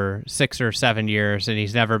tour for 6 or 7 years and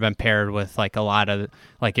he's never been paired with like a lot of,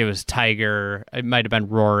 like it was Tiger, it might have been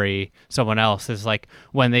Rory, someone else. Is like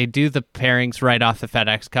when they do the pairings right off the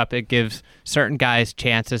FedEx Cup, it gives certain guys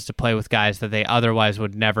chances to play with guys that they otherwise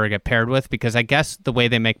would never get paired with, because I guess the way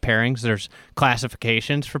they make pairings, there's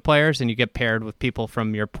classifications for players and you get paired with people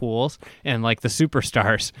from your pools, and like the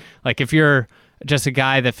superstars, like if you're just a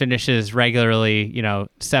guy that finishes regularly,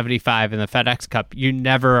 75 in the FedEx Cup, you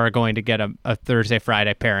never are going to get a Thursday,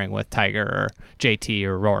 Friday pairing with Tiger or JT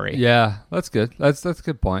or Rory. Yeah, that's good. That's a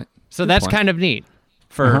good point. So that's kind of neat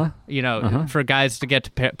for, for guys to get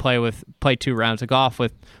to play 2 rounds of golf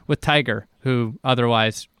with Tiger, who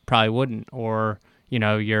otherwise probably wouldn't, or,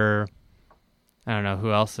 your I don't know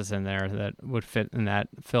who else is in there that would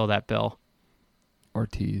fill that bill.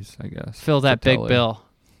 Ortiz, I guess. Fill that big Fratelli. bill.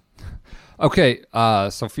 Okay,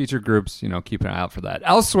 so feature groups, keep an eye out for that.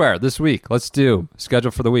 Elsewhere this week, let's do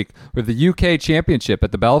schedule for the week with the UK Championship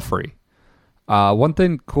at the Belfry. One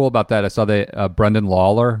thing cool about that, I saw that Brendan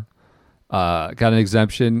Lawlor got an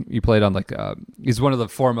exemption. He played on he's one of the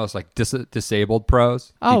foremost disabled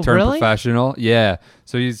pros. Oh, he turned really? professional. Yeah,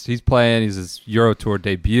 so he's playing. He's his Euro Tour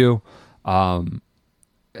debut.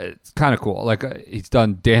 It's kind of cool. He's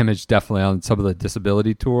done damage definitely on some of the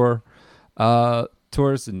disability tour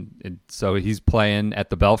tours, and so he's playing at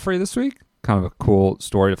the Belfry this week. Kind of a cool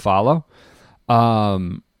story to follow.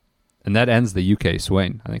 And that ends the UK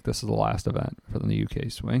swing. I think this is the last event for the UK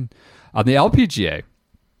swing. On the LPGA,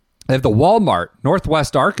 they have the Walmart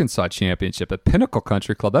Northwest Arkansas Championship at Pinnacle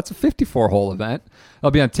Country Club. That's a 54-hole event.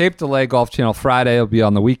 It'll be on Tape Delay Golf Channel Friday. It'll be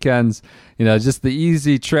on the weekends. Just the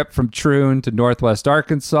easy trip from Troon to Northwest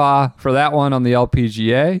Arkansas for that one on the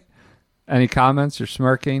LPGA. Any comments? You're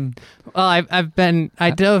smirking. Well,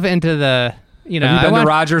 I dove into the. Have you been to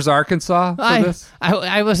Rogers, Arkansas for this?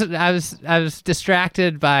 I was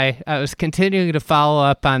distracted by. I was continuing to follow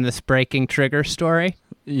up on this breaking Trigger story.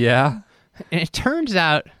 Yeah. And it turns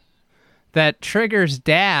out that Trigger's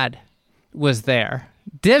dad was there,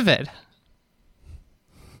 David,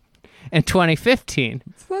 in 2015.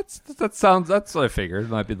 That's what I figured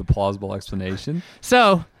might be the plausible explanation.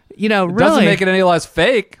 So, It really doesn't make it any less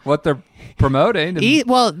fake what they're promoting.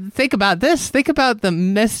 Well, think about this. Think about the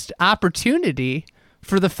missed opportunity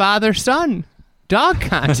for the father-son dog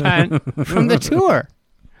content from the tour.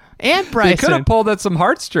 And Bryson. They could have pulled at some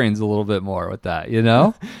heartstrings a little bit more with that,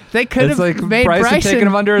 They could have made Bryson taking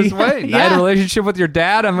him under his wing. Yeah. I had a relationship with your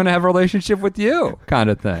dad. I'm going to have a relationship with you, kind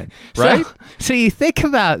of thing, right? So you think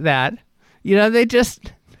about that. They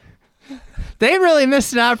really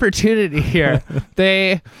missed an opportunity here.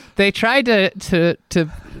 They tried to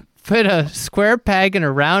put a square peg in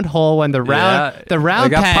a round hole when the round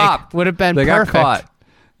peg popped. would have been they perfect. Got caught.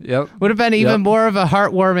 Yep. Would have been even more of a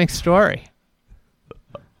heartwarming story.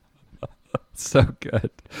 So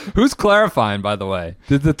good. Who's clarifying, by the way?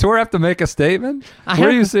 Did the tour have to make a statement? Where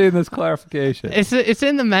are you seeing this clarification? It's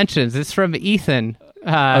in the mentions. It's from Ethan.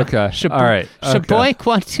 Okay. All right. Shaboink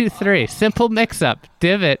 123. Simple mix-up.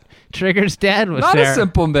 Divot. Trigger's dad was not there. Not a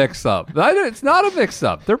simple mix-up. It's not a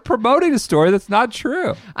mix-up. They're promoting a story that's not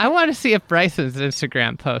true. I want to see if Bryson's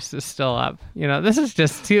Instagram post is still up. This is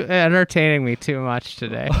just too entertaining me too much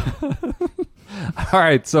today. All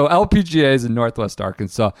right. So LPGA is in Northwest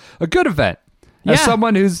Arkansas. A good event. As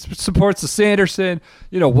someone who supports the Sanderson,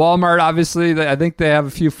 Walmart, obviously, I think they have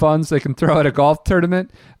a few funds they can throw at a golf tournament.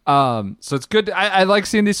 So it's good. I like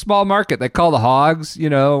seeing these small market. They call the Hogs,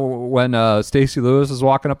 when Stacey Lewis was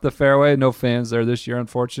walking up the fairway. No fans there this year,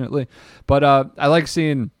 unfortunately. But I like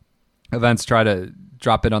seeing events try to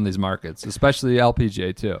drop in on these markets, especially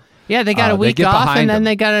LPGA, too. Yeah, they got a week off, and then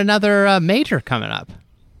they got another major coming up.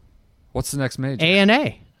 What's the next major?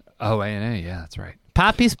 A&A. Oh, A&A. Yeah, that's right.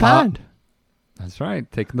 Poppy's Pond. That's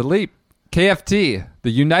right. Taking the leap. KFT, the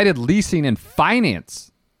United Leasing and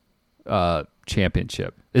Finance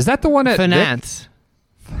Championship. Is that the one at Finance?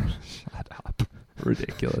 Shut up.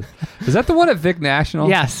 Ridiculous. Is that the one at Vic National?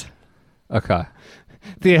 Yes. Okay.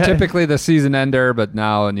 Typically the season ender, but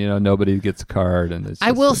now nobody gets a card, and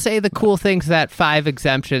I will say the cool thing's that 5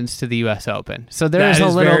 exemptions to the U.S. Open. So there's a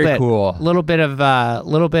little very bit, cool. little bit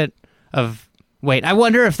of. Wait, I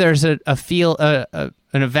wonder if there's an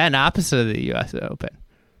event opposite of the U.S. Open.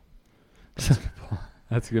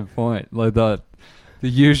 That's a good point. Like the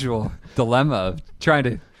usual dilemma of trying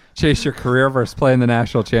to chase your career versus playing the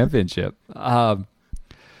national championship. One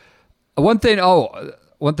thing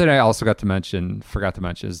I also forgot to mention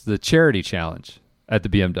is the charity challenge at the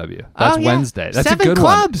BMW. That's Wednesday. That's 7 a good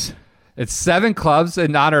clubs. one. It's 7 clubs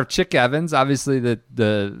in honor of Chick Evans. Obviously,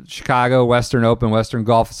 the Chicago Western Open, Western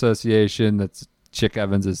Golf Association. That's Chick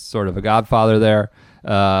Evans is sort of a godfather there.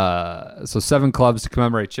 So 7 clubs to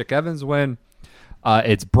commemorate Chick Evans' win.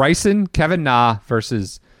 It's Bryson, Kevin Na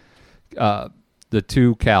versus the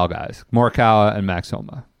 2 Cal guys, Morikawa and Max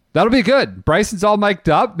Homa. That'll be good. Bryson's all mic'd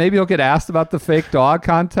up. Maybe he'll get asked about the fake dog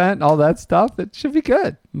content and all that stuff. It should be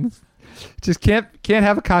good. Just can't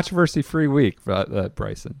have a controversy-free week for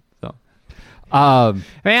Bryson. So,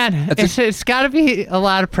 man, it's got to be a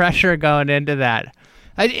lot of pressure going into that.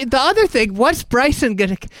 The other thing, what's Bryson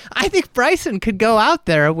gonna? I think Bryson could go out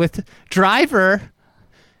there with driver,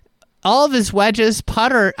 all of his wedges,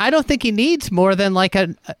 putter. I don't think he needs more than like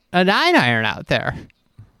a 9-iron out there.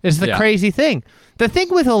 Is the crazy thing. The thing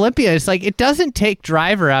with Olympia is it doesn't take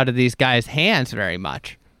driver out of these guys' hands very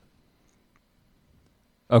much.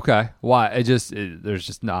 Okay. Why? There's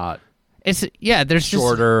just not there's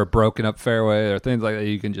shorter, broken up fairway or things like that.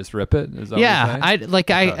 You can just rip it. Is that what you're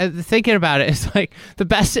saying? Thinking about it, it's like the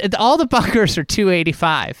best. All the bunkers are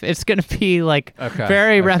 285. It's going to be like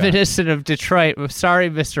very reminiscent of Detroit. Sorry,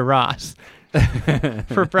 Mr. Ross.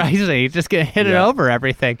 For Bryson, he's just going to hit it over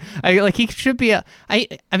everything. He should be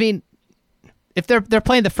I mean, if they're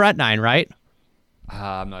playing the front nine, right?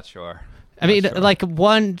 I'm not sure. I mean, like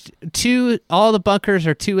 1, 2, all the bunkers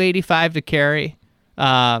are 285 to carry.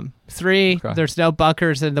 3, there's no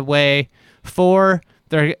bunkers in the way. 4,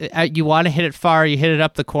 you want to hit it far, you hit it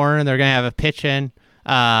up the corner, and they're going to have a pitch in.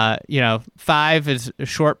 5 is a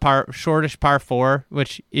shortish par 4,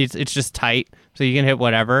 which it's just tight, so you can hit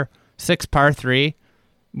whatever. 6 par 3,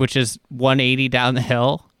 which is 180 down the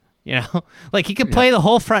hill. Like he could play the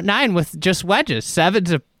whole front nine with just wedges.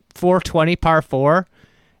 7's a 420 par 4.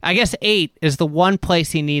 I guess 8 is the one place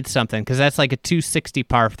he needs something because that's like a 260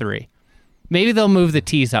 par 3. Maybe they'll move the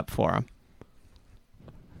tees up for him.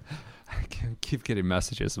 I keep getting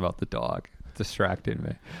messages about the dog distracting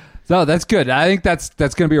me. No, that's good. I think that's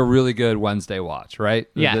going to be a really good Wednesday watch, right?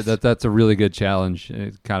 Yes. That's a really good challenge.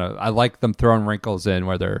 I like them throwing wrinkles in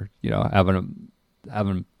where they're having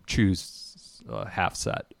them choose a half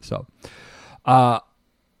set. So,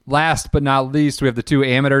 last but not least, we have the 2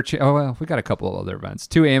 amateur. We got a couple of other events.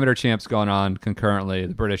 2 amateur champs going on concurrently.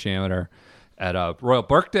 The British Amateur at Royal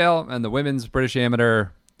Birkdale and the Women's British Amateur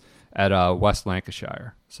at West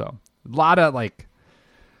Lancashire. So a lot of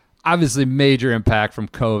obviously major impact from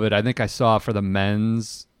COVID. I think I saw for the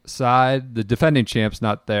men's side, the defending champ's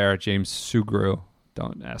not there, James Sugru.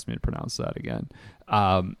 Don't ask me to pronounce that again.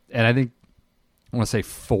 And I think I want to say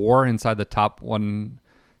 4 inside the top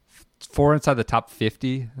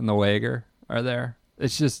 50 in the Wager are there.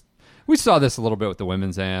 It's just, we saw this a little bit with the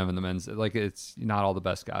women's AM and the men's. It's not all the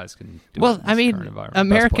best guys can do it in this current environment.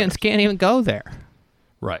 Americans can't even go there.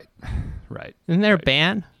 Right. Isn't there a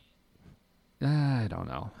ban? I don't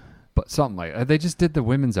know. But something like that. They just did the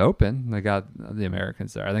women's open. They got the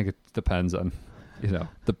Americans there. I think it depends on,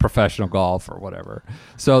 the professional golf or whatever.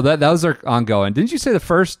 So those are ongoing. Didn't you say the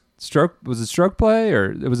first stroke was a stroke play,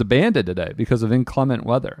 or it was abandoned today because of inclement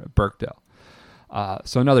weather at Birkdale?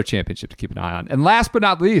 So another championship to keep an eye on. And last but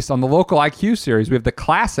not least, on the local IQ series, we have the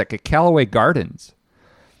Classic at Callaway Gardens.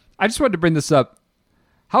 I just wanted to bring this up.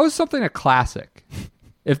 How is something a classic?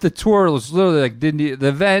 If the tour was literally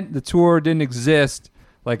the tour didn't exist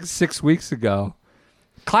 6 weeks ago.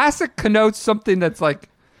 Classic connotes something that's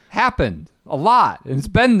happened a lot and it's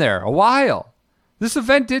been there a while. This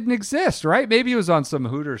event didn't exist, right? Maybe it was on some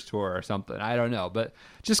Hooters tour or something. I don't know. But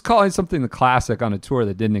just calling something the Classic on a tour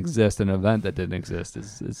that didn't exist, an event that didn't exist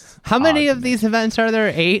is how many of these events are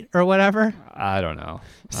there? 8 or whatever? I don't know.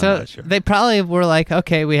 So I'm not sure. They probably were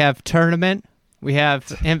okay, we have tournament, we have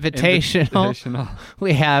invitational.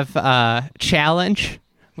 We have challenge,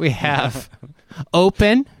 we have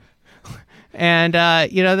open, and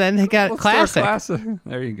then they got classic.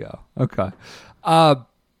 There you go. Okay.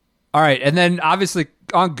 All right, and then obviously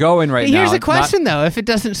ongoing right now. Here's a question though: if it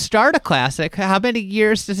doesn't start a classic, how many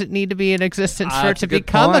years does it need to be in existence for it to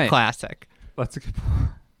become a classic? That's a good point.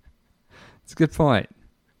 It's a good point.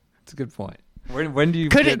 It's a good point. When do you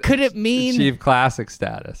could it mean achieve classic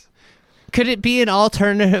status? Could it be an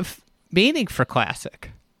alternative meaning for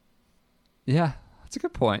classic? Yeah, that's a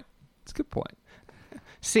good point. It's a good point.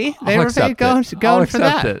 See, they were going for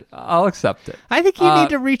that. I'll accept it. I think you need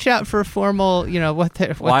to reach out for a formal,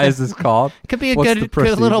 why is this called? It could be a good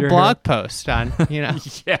little blog post on,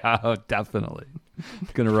 Yeah, definitely. I'm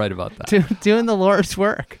going to write about that. Doing the Lord's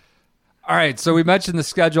work. All right, so we mentioned the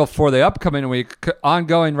schedule for the upcoming week.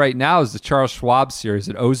 Ongoing right now is the Charles Schwab Series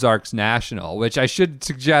at Ozarks National, which I should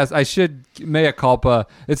mea culpa.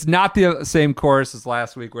 It's not the same course as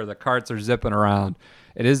last week where the carts are zipping around.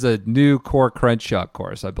 It is a new Core Crenshaw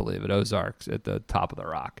course, I believe, at Ozarks at the top of the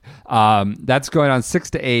rock. That's going on 6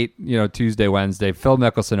 to 8, Tuesday, Wednesday. Phil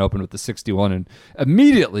Mickelson opened with the 61 and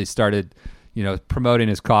immediately started, promoting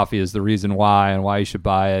his coffee as the reason why and why you should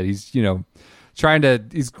buy it. He's, he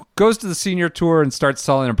goes to the senior tour and starts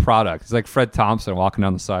selling a product. He's like Fred Thompson walking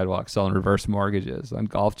down the sidewalk selling reverse mortgages on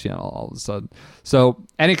Golf Channel all of a sudden. So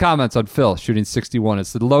any comments on Phil shooting 61?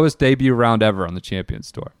 It's the lowest debut round ever on the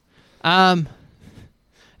Champions Tour.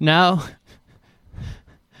 No.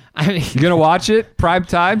 I mean, you gonna watch it prime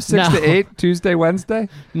time 6 to 8 Tuesday, Wednesday?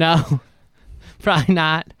 No, probably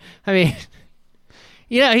not. I mean,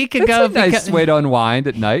 he could go. It's a nice way to unwind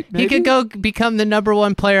at night. Maybe? He could go become the number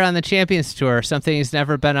 1 player on the Champions Tour, something he's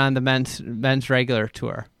never been on the men's regular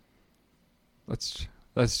tour.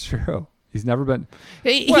 That's true. He's never been.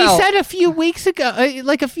 He said a few weeks ago,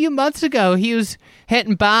 like a few months ago, he was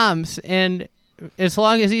hitting bombs, and as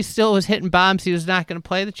long as he still was hitting bombs, he was not going to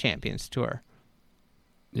play the Champions Tour.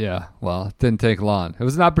 Yeah, well, it didn't take long. It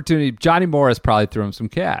was an opportunity. Johnny Morris probably threw him some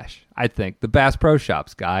cash, I think. The Bass Pro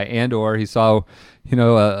Shops guy, or he saw,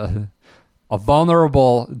 a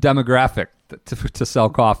vulnerable demographic to sell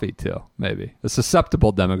coffee to, maybe. A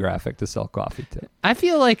susceptible demographic to sell coffee to. I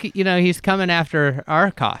feel like, he's coming after our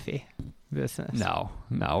coffee business. No,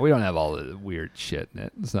 we don't have all the weird shit in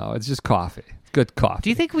it. So it's just coffee. Good coffee. Do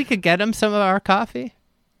you think we could get him some of our coffee?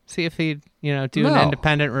 See if he'd, do an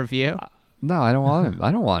independent review? No, I don't want him.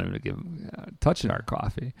 I don't want him to give touching our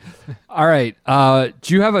coffee. All right.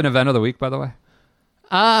 Do you have an event of the week, by the way?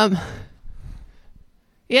 Yeah,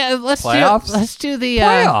 let's do the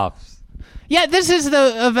playoffs. Yeah, this is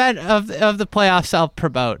the event of the playoffs I'll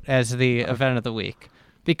promote as the event of the week,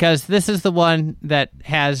 because this is the one that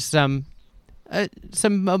has some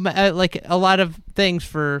like a lot of things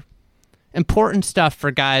for important stuff for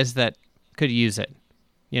guys that could use it.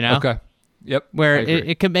 Okay. Yep. Where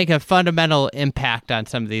it could make a fundamental impact on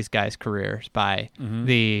some of these guys' careers by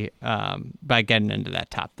by getting into that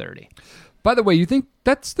top 30. By the way, you think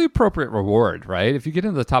that's the appropriate reward, right? If you get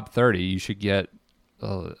into the top 30, you should get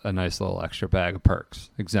a nice little extra bag of perks,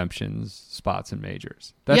 exemptions, spots, and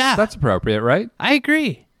majors. That's appropriate, right? I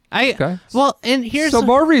agree. Okay. Well, and here's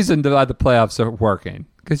more reason to why the playoffs are working,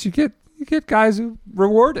 because you get guys who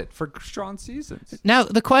rewarded for strong seasons. Now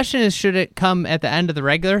the question is, should it come at the end of the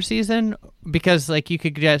regular season? Because you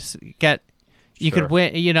could just could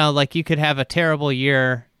win. You could have a terrible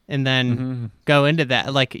year and then go into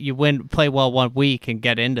that. You play well 1 week and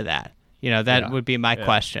get into that. That would be my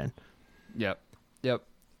question. Yep.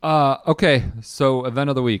 Okay, so event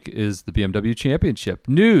of the week is the BMW Championship.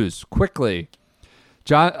 News, quickly.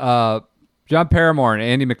 John Paramore and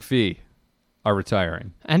Andy McPhee are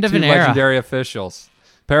retiring. End of Two an era. Legendary officials.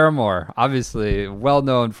 Paramore, obviously well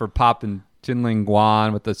known for popping Chinling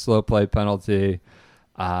Guan with the slow play penalty.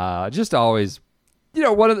 Just always,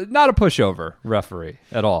 not a pushover referee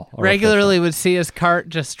at all. Regularly would see his cart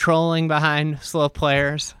just trolling behind slow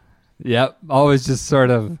players. Yep, always just sort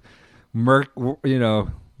of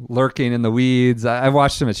lurking in the weeds. I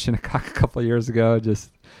watched him at Shinnecock a couple of years ago,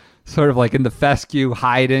 just sort of like in the fescue,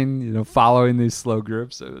 hiding, following these slow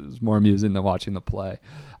groups. It was more amusing than watching the play.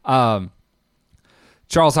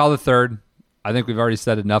 Charles Howell III, I think we've already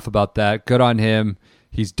said enough about that. Good on him.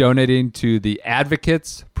 He's donating to the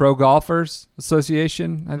Advocates Pro Golfers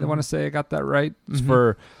Association. I want to say I got that right. It's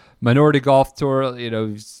for Minority Golf Tour.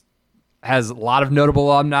 Has a lot of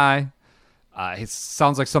notable alumni. It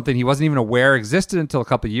sounds like something he wasn't even aware existed until a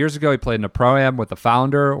couple of years ago. He played in a pro-am with a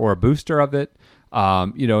founder or a booster of it.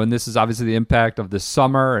 And this is obviously the impact of this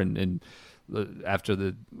summer. And after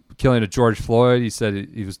the killing of George Floyd, he said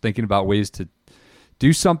he was thinking about ways to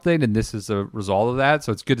do something, and this is a result of that.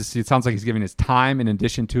 So it's good to see. It sounds like he's giving his time in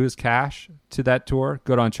addition to his cash to that tour.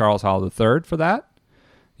 Good on Charles Howell III for that.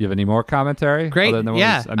 You have any more commentary? Great.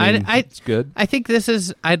 It's good. I think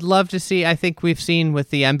I'd love to see. I think we've seen with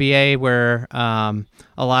the NBA where a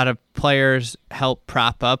lot of players help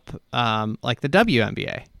prop up like the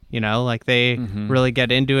WNBA. They really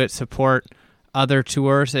get into it, support other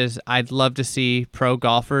tours. I'd love to see pro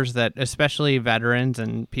golfers that, especially veterans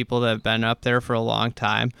and people that have been up there for a long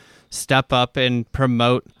time, step up and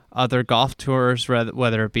promote other golf tours,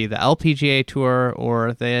 whether it be the LPGA Tour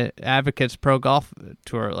or the Advocates Pro Golf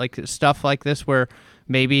Tour, like stuff like this where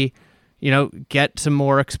maybe, get some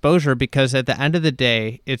more exposure, because at the end of the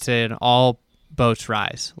day, it's an all boats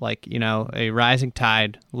rise. A rising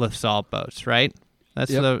tide lifts all boats, right?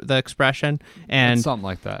 That's the expression. And it's something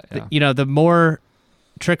like that, yeah. The more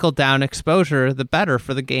trickle-down exposure, the better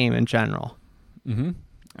for the game in general.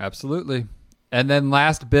 Absolutely. And then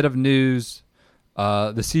last bit of news,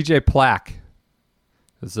 the CJ Plaque.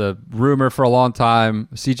 There's a rumor for a long time.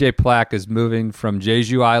 CJ Plaque is moving from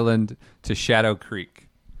Jeju Island to Shadow Creek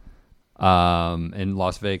in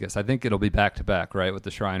Las Vegas. I think it'll be back-to-back, right, with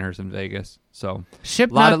the Shriners in Vegas. So a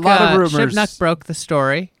lot of rumors. Shipnuck broke the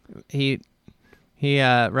story. He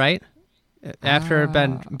right? After it had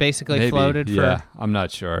been basically maybe, floated for... Yeah, I'm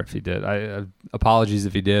not sure if he did. I apologies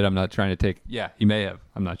if he did. I'm not trying to take... Yeah, he may have.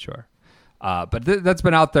 I'm not sure. But that's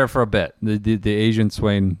been out there for a bit. The Asian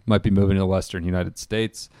swain might be moving to the western United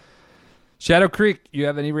States. Shadow Creek, you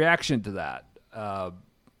have any reaction to that?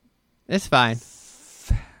 It's fine.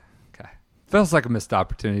 Okay. Feels like a missed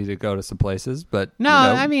opportunity to go to some places, but... No,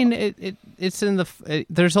 I mean, it's in the...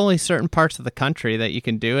 there's only certain parts of the country that you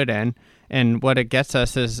can do it in. And what it gets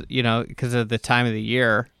us is, because of the time of the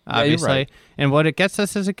year, obviously. right. And what it gets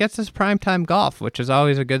us is it gets us primetime golf, which is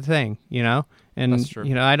always a good thing, And, That's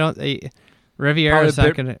true. I don't... Riviera's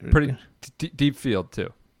not going to... Pretty deep field,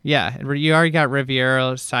 too. Yeah, you already got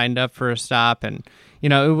Riviera signed up for a stop, and, it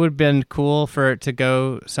would have been cool for it to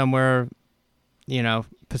go somewhere,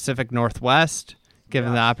 Pacific Northwest,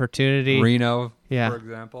 given the opportunity. Reno, Yeah. for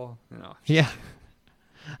example. Yeah.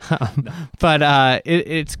 But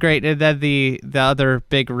it's great. And then the other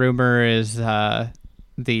big rumor is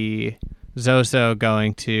the Zozo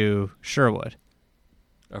going to Sherwood,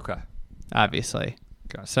 Okay. obviously.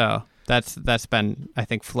 Gotcha. So that's been, I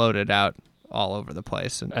think, floated out all over the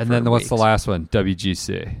place. And then what's the last one?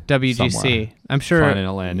 WGC. WGC. Somewhere. I'm sure. Finding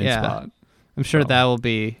a landing spot. I'm sure that will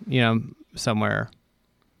be, somewhere.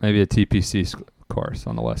 Maybe a TPC course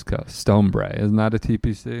on the West Coast. Stonebray. Isn't that a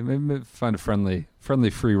TPC? Maybe find a friendly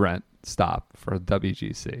free rent stop for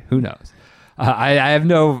WGC. Who knows? I have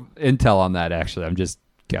no intel on that, actually. I'm just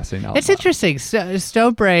guessing. It's interesting.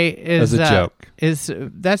 Stonebray is as a joke.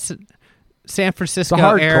 That's San Francisco It's a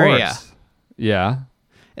hard area. course. Yeah.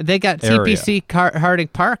 They got TPC Harding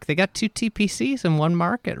Park. They got 2 TPCs in one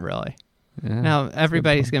market, really. Yeah. Now,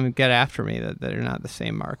 everybody's going to get after me that they're not the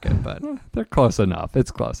same market, but... They're close enough. It's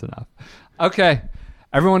close enough. Okay.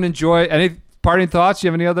 Everyone enjoy. Any parting thoughts? You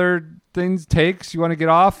have any other takes you want to get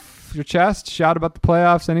off your chest? Shout about the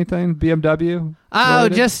playoffs, anything? BMW? Oh,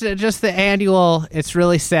 related? just the annual. It's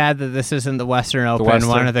really sad that this isn't the Western Open,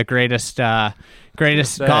 one of the greatest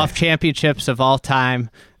golf championships of all time.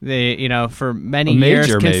 For many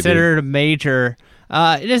years considered a major.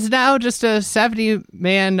 It is now just a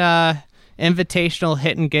 70-man invitational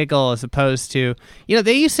hit and giggle, as opposed to,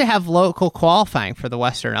 they used to have local qualifying for the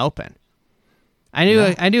Western Open. I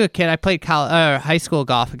knew a kid. I played high school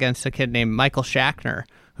golf against a kid named Michael Shackner,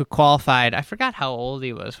 who qualified. I forgot how old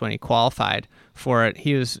he was when he qualified for it.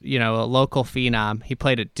 He was, a local phenom. He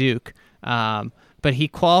played at Duke, but he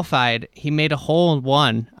qualified. He made a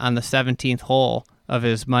hole-in-one on the 17th hole of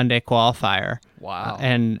his Monday qualifier. Wow.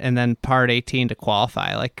 And then part 18 to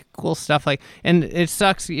qualify. Like, cool stuff. And it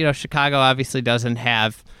sucks. Chicago obviously doesn't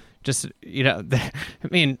have just,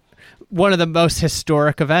 one of the most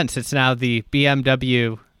historic events. It's now the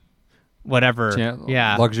BMW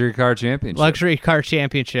luxury car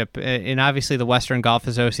championship. And obviously the Western Golf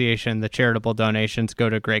Association, the charitable donations go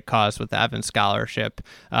to great cause with the Evans Scholarship.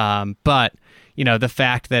 But the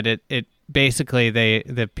fact that it basically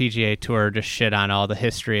the PGA Tour just shit on all the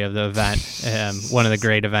history of the event. One of the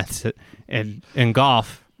great events in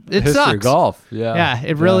golf. It history sucks. Of golf. Yeah. Yeah,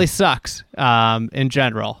 it really sucks in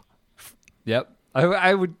general. Yep.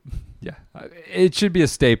 I would. Yeah. It should be a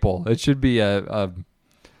staple. It should be a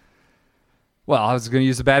well, I was going to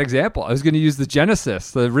use a bad example. I was going to use the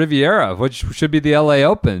Genesis, the Riviera, which should be the LA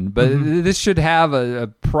Open. But this should have a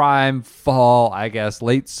prime fall, I guess,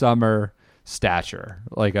 late summer stature,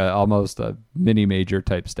 like almost a mini major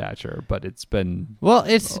type stature. But it's been... Well,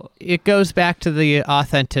 it goes back to the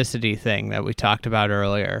authenticity thing that we talked about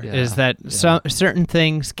earlier, is that certain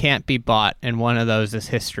things can't be bought, and one of those is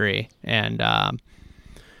history. And...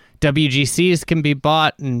 WGCs can be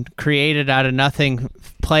bought and created out of nothing.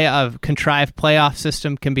 A contrived playoff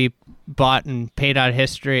system can be bought and paid out of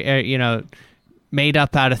history, made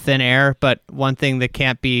up out of thin air. But one thing that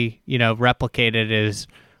can't be, replicated is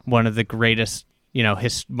one of the greatest,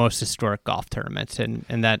 most historic golf tournaments,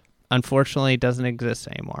 and that unfortunately doesn't exist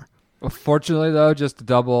anymore. Well, fortunately, though, just to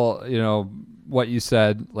double, what you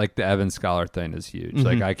said, like the Evans Scholar thing is huge.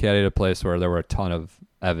 Like I caddied a place where there were a ton of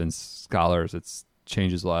Evans Scholars. It's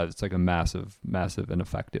changes lives. It's like a massive and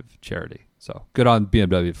effective charity. So good on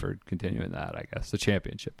BMW for continuing that, I guess. The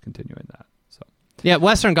championship continuing that. So yeah,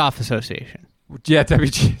 Western Golf Association. Yeah,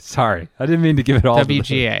 WGA. Sorry. I didn't mean to give it all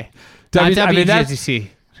WGA. WGC.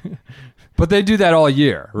 But they do that all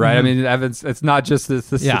year, right? I mean, Evans, it's not just this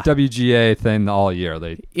WGA thing all year.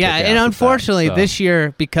 And unfortunately this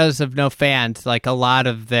year, because of no fans, like a lot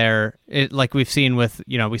of like we've seen with,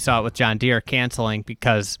 we saw it with John Deere canceling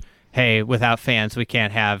because hey, without fans, we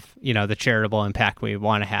can't have, the charitable impact we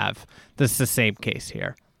want to have. This is the same case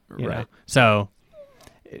here. You know? So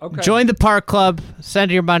join the Park Club.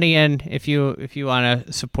 Send your money in if you want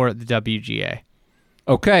to support the WGA.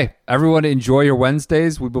 Okay. Everyone enjoy your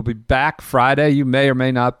Wednesdays. We will be back Friday. You may or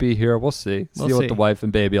may not be here. We'll see. See what the wife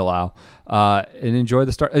and baby allow. And enjoy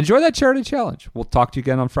the start. Enjoy that charity challenge. We'll talk to you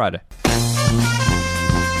again on Friday.